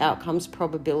always outcomes,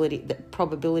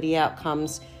 probability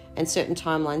outcomes, and certain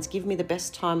timelines. Give me the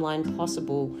best timeline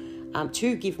possible.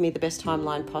 To give me the best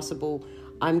timeline possible,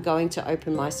 I'm going to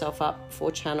open myself up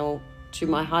for channel to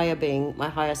my higher being, my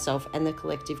higher self, and the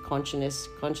collective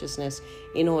consciousness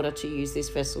in order to use this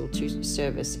vessel to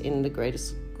service in the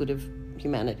greatest good of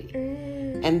humanity.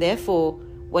 And therefore,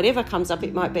 whatever comes up,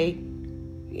 it might be,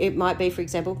 for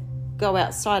example, go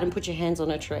outside and put your hands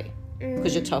on a tree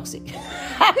because you're toxic.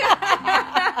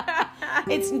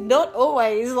 It's not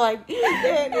always like,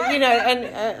 and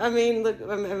I mean, look,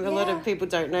 a lot of people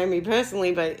don't know me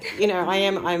personally, but,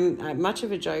 I'm much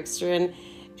of a jokester,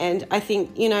 and I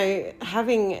think,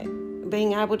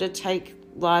 being able to take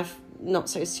life not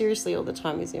so seriously all the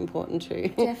time is important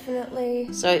too.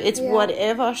 Definitely. So it's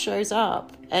whatever shows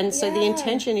up. And so the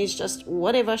intention is just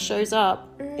whatever shows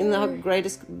up in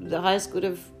the highest good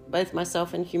of both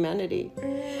myself and humanity.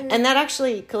 And that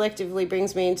actually collectively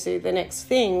brings me into the next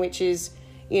thing, which is,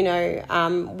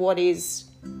 what is,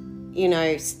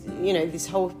 this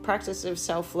whole practice of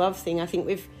self-love thing. I think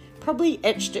we've probably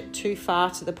etched it too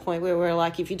far to the point where we're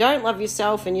like, if you don't love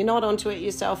yourself and you're not onto it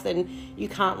yourself, then you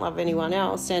can't love anyone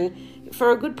else. And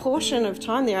for a good portion of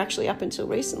time there, actually up until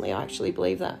recently, I actually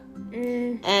believe that.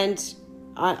 And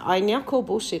I now call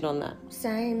bullshit on that.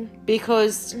 Same.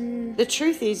 Because the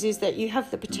truth is that you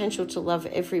have the potential to love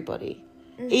everybody,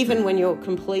 even when you're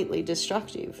completely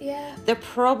destructive. Yeah. The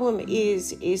problem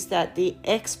is that the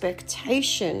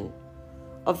expectation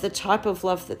of the type of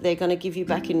love that they're going to give you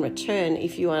back in return,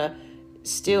 if you are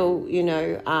still, you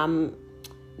don't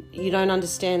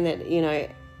understand that,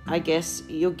 I guess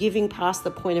you're giving past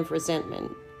the point of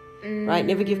resentment, right?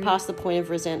 Never give past the point of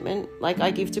resentment. Like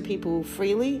I give to people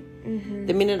freely.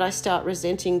 The minute I start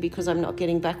resenting because I'm not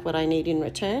getting back what I need in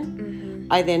return,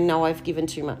 I then know I've given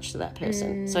too much to that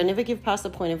person. So I never give past the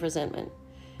point of resentment.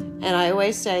 And I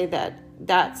always say that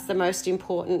that's the most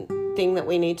important thing that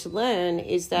we need to learn,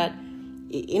 is that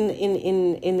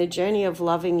in the journey of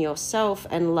loving yourself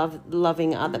and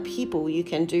loving other people, you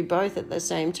can do both at the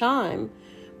same time,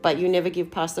 but you never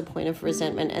give past the point of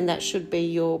resentment. And that should be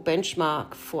your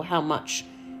benchmark for how much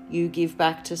you give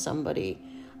back to somebody.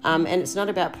 And it's not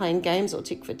about playing games or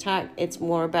tick for tack. It's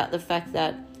more about the fact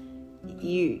that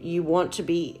you want to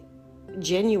be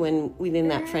genuine within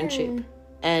that friendship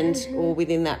and or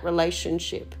within that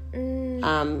relationship.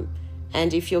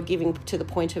 And if you're giving to the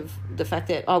point of the fact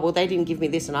that, they didn't give me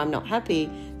this and I'm not happy,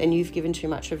 then you've given too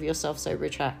much of yourself, so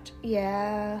retract.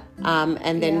 Yeah.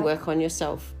 And then work on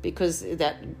yourself, because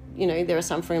that, there are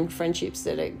some friendships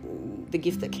that are the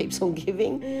gift that keeps on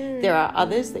giving. There are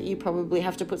others that you probably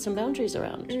have to put some boundaries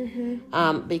around,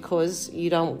 because you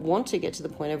don't want to get to the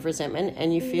point of resentment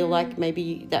and you feel like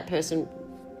maybe that person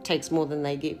takes more than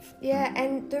they give. Yeah,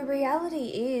 and the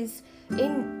reality is,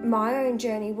 in my own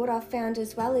journey, what I've found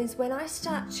as well is when I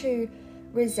start to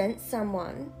resent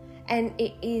someone, and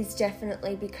it is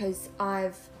definitely because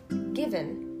I've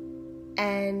given,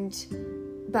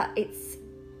 but it's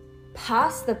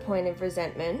past the point of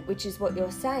resentment, which is what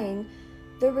you're saying,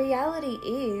 the reality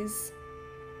is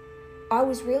I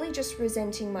was really just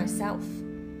resenting myself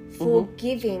for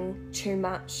giving too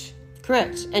much.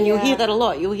 Correct. And you'll hear that a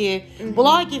lot. You'll hear, well,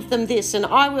 I give them this and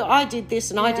I did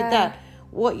this and I did that.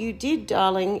 What you did,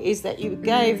 darling, is that you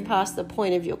gave past the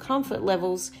point of your comfort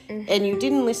levels and you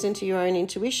didn't listen to your own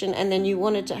intuition, and then you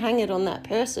wanted to hang it on that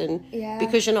person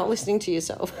because you're not listening to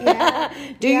yourself.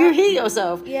 Do you hear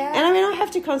yourself? Yeah. And I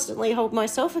have to constantly hold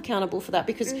myself accountable for that,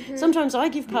 because sometimes I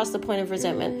give past the point of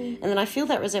resentment and then I feel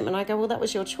that resentment. I go, well, that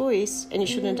was your choice and you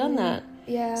shouldn't have done that.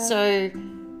 Yeah. So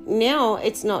now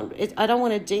I don't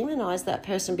want to demonize that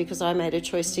person because I made a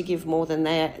choice to give more than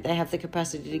they have the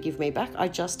capacity to give me back. I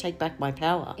just take back my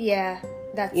power. Yeah,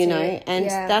 that's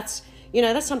that's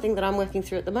something that I'm working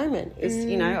through at the moment. Is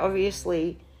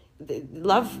obviously,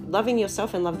 loving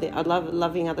yourself and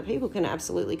loving other people can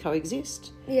absolutely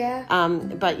coexist. Yeah.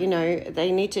 But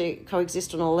they need to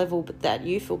coexist on a level that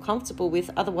you feel comfortable with.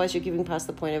 Otherwise, you're giving past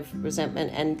the point of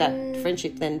resentment, and that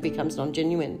friendship then becomes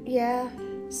non-genuine. Yeah.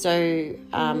 So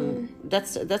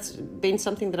that's been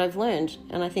something that I've learned,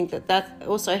 and I think that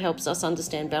also helps us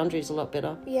understand boundaries a lot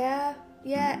better. Yeah,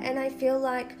 and I feel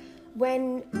like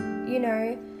when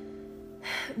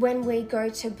we go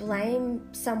to blame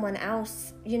someone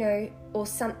else, or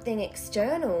something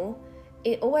external,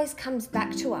 it always comes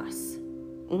back to us.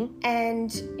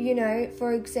 And,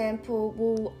 for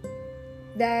example,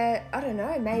 I don't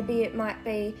know, maybe it might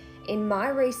be in my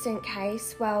recent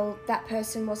case, well, that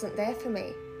person wasn't there for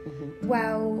me.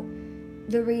 Well,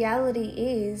 the reality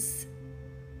is,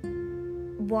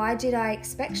 why did I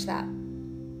expect that?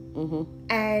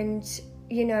 And,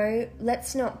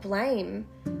 let's not blame,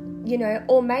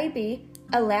 or maybe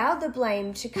allow the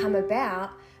blame to come about,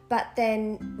 but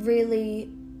then really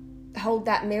hold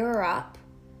that mirror up.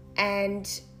 And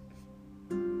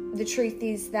the truth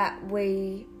is that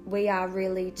we are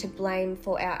really to blame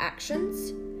for our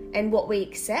actions and what we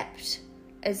accept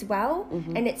as well.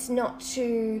 And it's not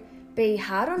to be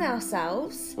hard on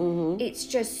ourselves. It's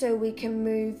just so we can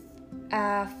move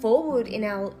forward in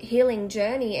our healing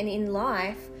journey and in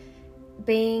life,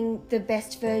 being the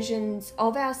best versions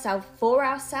of ourselves, for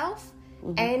ourselves,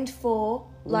 and for,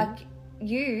 like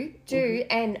you do,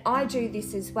 and I do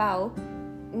this as well,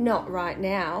 not right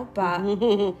now, but,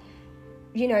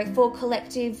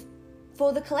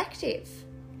 for the collective.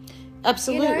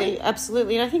 Absolutely,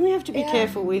 absolutely. And I think we have to be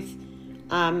careful with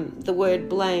the word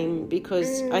blame,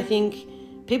 because I think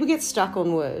people get stuck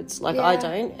on words. Like I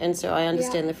don't, and so I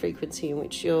understand the frequency in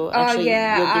which you're actually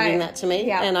you're giving that to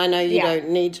me, and I know you don't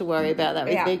need to worry about that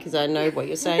with me because I know what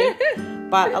you're saying.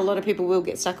 But a lot of people will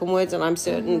get stuck on words, and I'm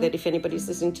certain that if anybody's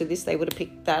listening to this, they would have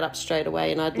picked that up straight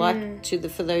away. And I'd like to,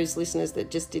 for those listeners that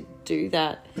just did do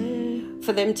that,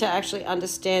 for them to actually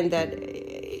understand that,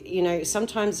 you know,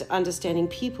 sometimes understanding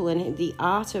people and the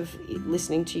art of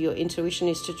listening to your intuition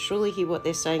is to truly hear what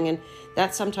they're saying, and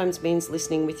that sometimes means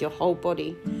listening with your whole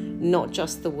body, not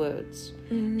just the words.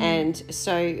 And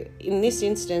so in this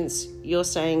instance, you're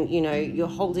saying, you know, you're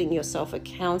holding yourself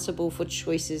accountable for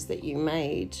choices that you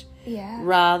made,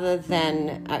 rather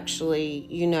than actually,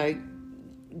 you know,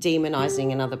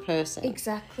 demonizing another person.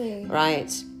 Exactly.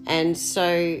 Right. And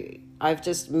so I've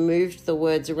just moved the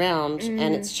words around,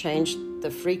 and it's changed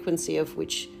the frequency of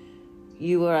which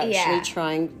you were actually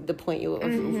trying, the point you were,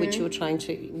 of which you were trying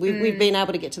to, we've been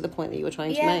able to get to the point that you were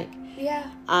trying to make. Yeah.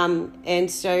 And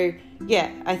so,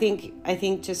 yeah, I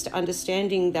think just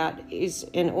understanding that is,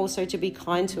 and also to be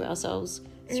kind to ourselves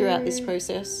throughout this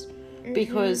process,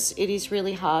 because it is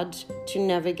really hard to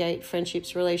navigate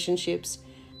friendships, relationships,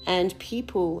 and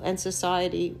people and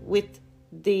society with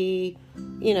the,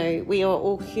 you know, we are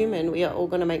all human. We are all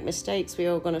going to make mistakes. We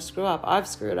are all going to screw up. I've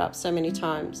screwed up so many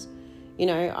times. You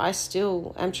know, I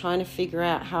still am trying to figure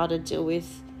out how to deal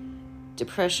with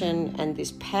depression and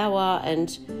this power. And,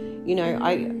 you know,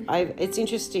 I it's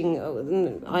interesting.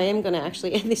 I am going to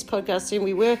actually end this podcast soon.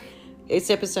 We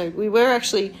were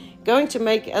actually going to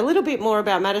make a little bit more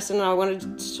about Madison, and I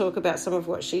wanted to talk about some of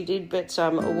what she did, but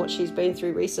or what she's been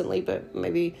through recently, but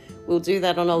maybe we'll do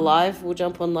that on a live. We'll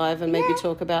jump on live and maybe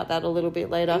talk about that a little bit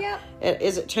later.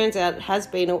 As it turns out, it has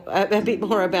been a bit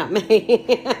more about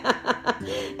me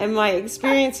and my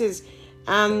experiences.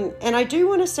 And I do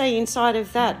want to say inside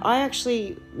of that, I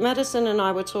actually, Madison and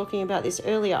I were talking about this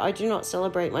earlier, I do not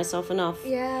celebrate myself enough.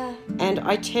 Yeah. And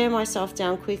I tear myself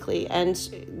down quickly. And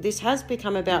this has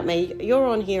become about me. You're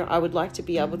on here. I would like to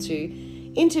be able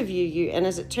to interview you. And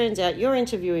as it turns out, you're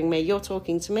interviewing me. You're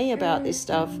talking to me about this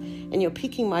stuff. And you're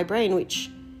picking my brain, which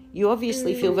you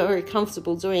obviously feel very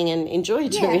comfortable doing and enjoy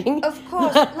doing. Yeah, of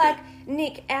course. Like,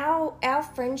 Nick, our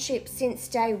friendship since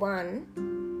day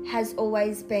one has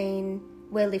always been,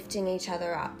 we're lifting each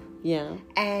other up. Yeah.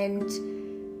 And,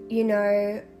 you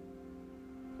know,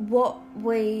 what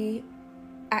we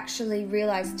actually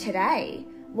realised today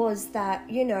was that,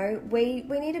 you know, we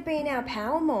need to be in our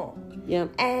power more. Yeah.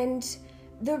 And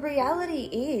the reality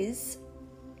is,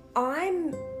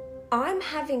 I'm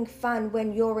having fun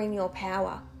when you're in your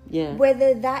power. Yeah.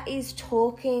 Whether that is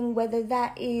talking, whether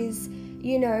that is,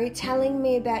 you know, telling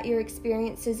me about your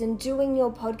experiences and doing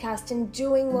your podcast and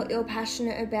doing what you're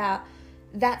passionate about.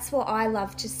 That's what I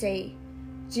love to see.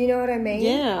 Do you know what I mean?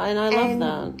 Yeah, and I love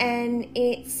that. And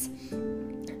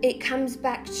it comes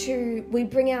back to, we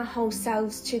bring our whole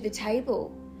selves to the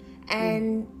table,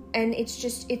 and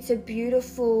it's a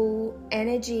beautiful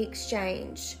energy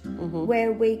exchange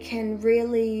where we can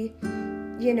really,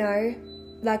 you know,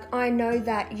 like, I know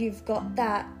that you've got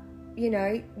that, you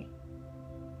know,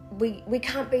 we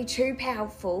can't be too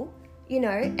powerful, you know,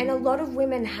 and a lot of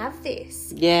women have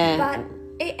this. Yeah. But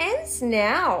it ends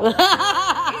now.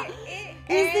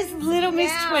 Is this little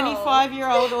Miss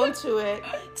 25-year-old onto it,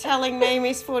 telling me,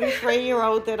 Miss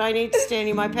 43-year-old, that I need to stand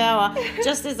in my power?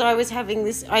 Just as I was having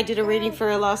this, I did a reading for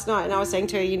her last night, and I was saying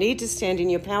to her, you need to stand in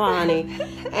your power, honey.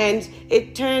 And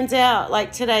it turns out,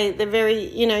 like today, the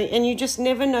very, you know, and you just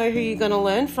never know who you're going to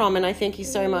learn from. And I thank you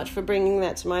so much for bringing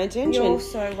that to my attention. You're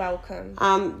so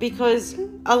welcome. Because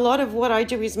a lot of what I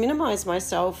do is minimize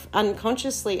myself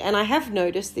unconsciously, and I have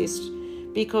noticed this,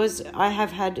 because I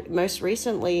have had most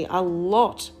recently a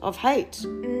lot of hate.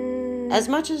 As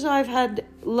much as I've had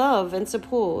love and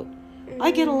support,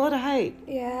 I get a lot of hate.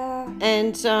 Yeah.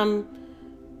 And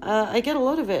I get a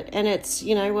lot of it. And it's,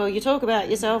 you know, well, you talk about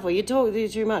yourself, or you talk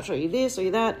too much, or you this, or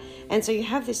you that. And so you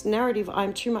have this narrative,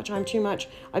 I'm too much.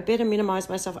 I better minimize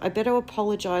myself. I better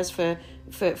apologize for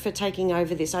taking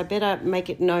over this. I better make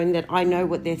it known that I know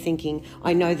what they're thinking.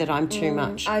 I know that I'm too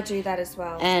much. I do that as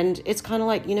well. And it's kind of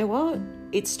like, you know what?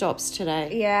 It stops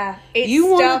today. Yeah,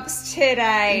 stops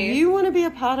today. You want to be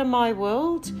a part of my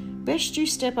world? Best you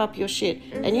step up your shit.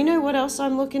 And you know what else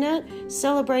I'm looking at?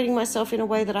 Celebrating myself in a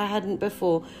way that I hadn't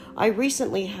before. I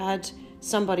recently had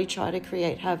somebody try to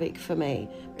create havoc for me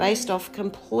based off a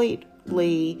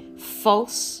completely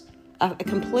false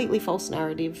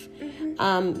narrative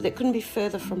that couldn't be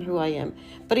further from who I am.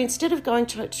 But instead of going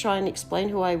to try and explain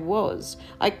who I was,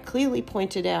 I clearly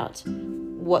pointed out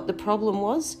what the problem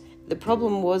was. The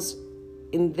problem was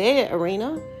in their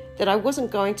arena, that I wasn't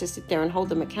going to sit there and hold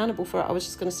them accountable for it. I was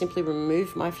just going to simply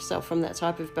remove myself from that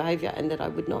type of behaviour, and that I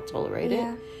would not tolerate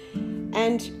it.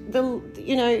 And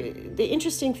the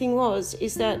interesting thing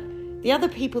is that the other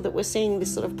people that were seeing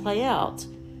this sort of play out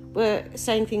were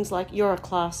saying things like, you're a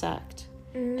class act.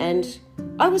 And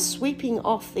I was sweeping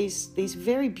off these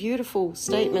very beautiful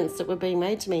statements that were being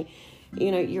made to me.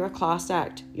 You know, you're a class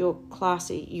act, you're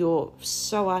classy, you're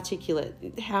so articulate.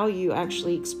 How you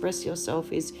actually express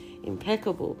yourself is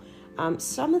impeccable.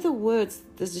 Some of the words,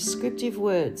 the descriptive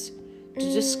words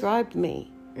to describe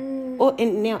me.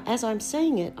 And now as I'm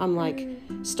saying it, I'm like,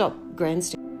 stop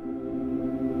grandstanding.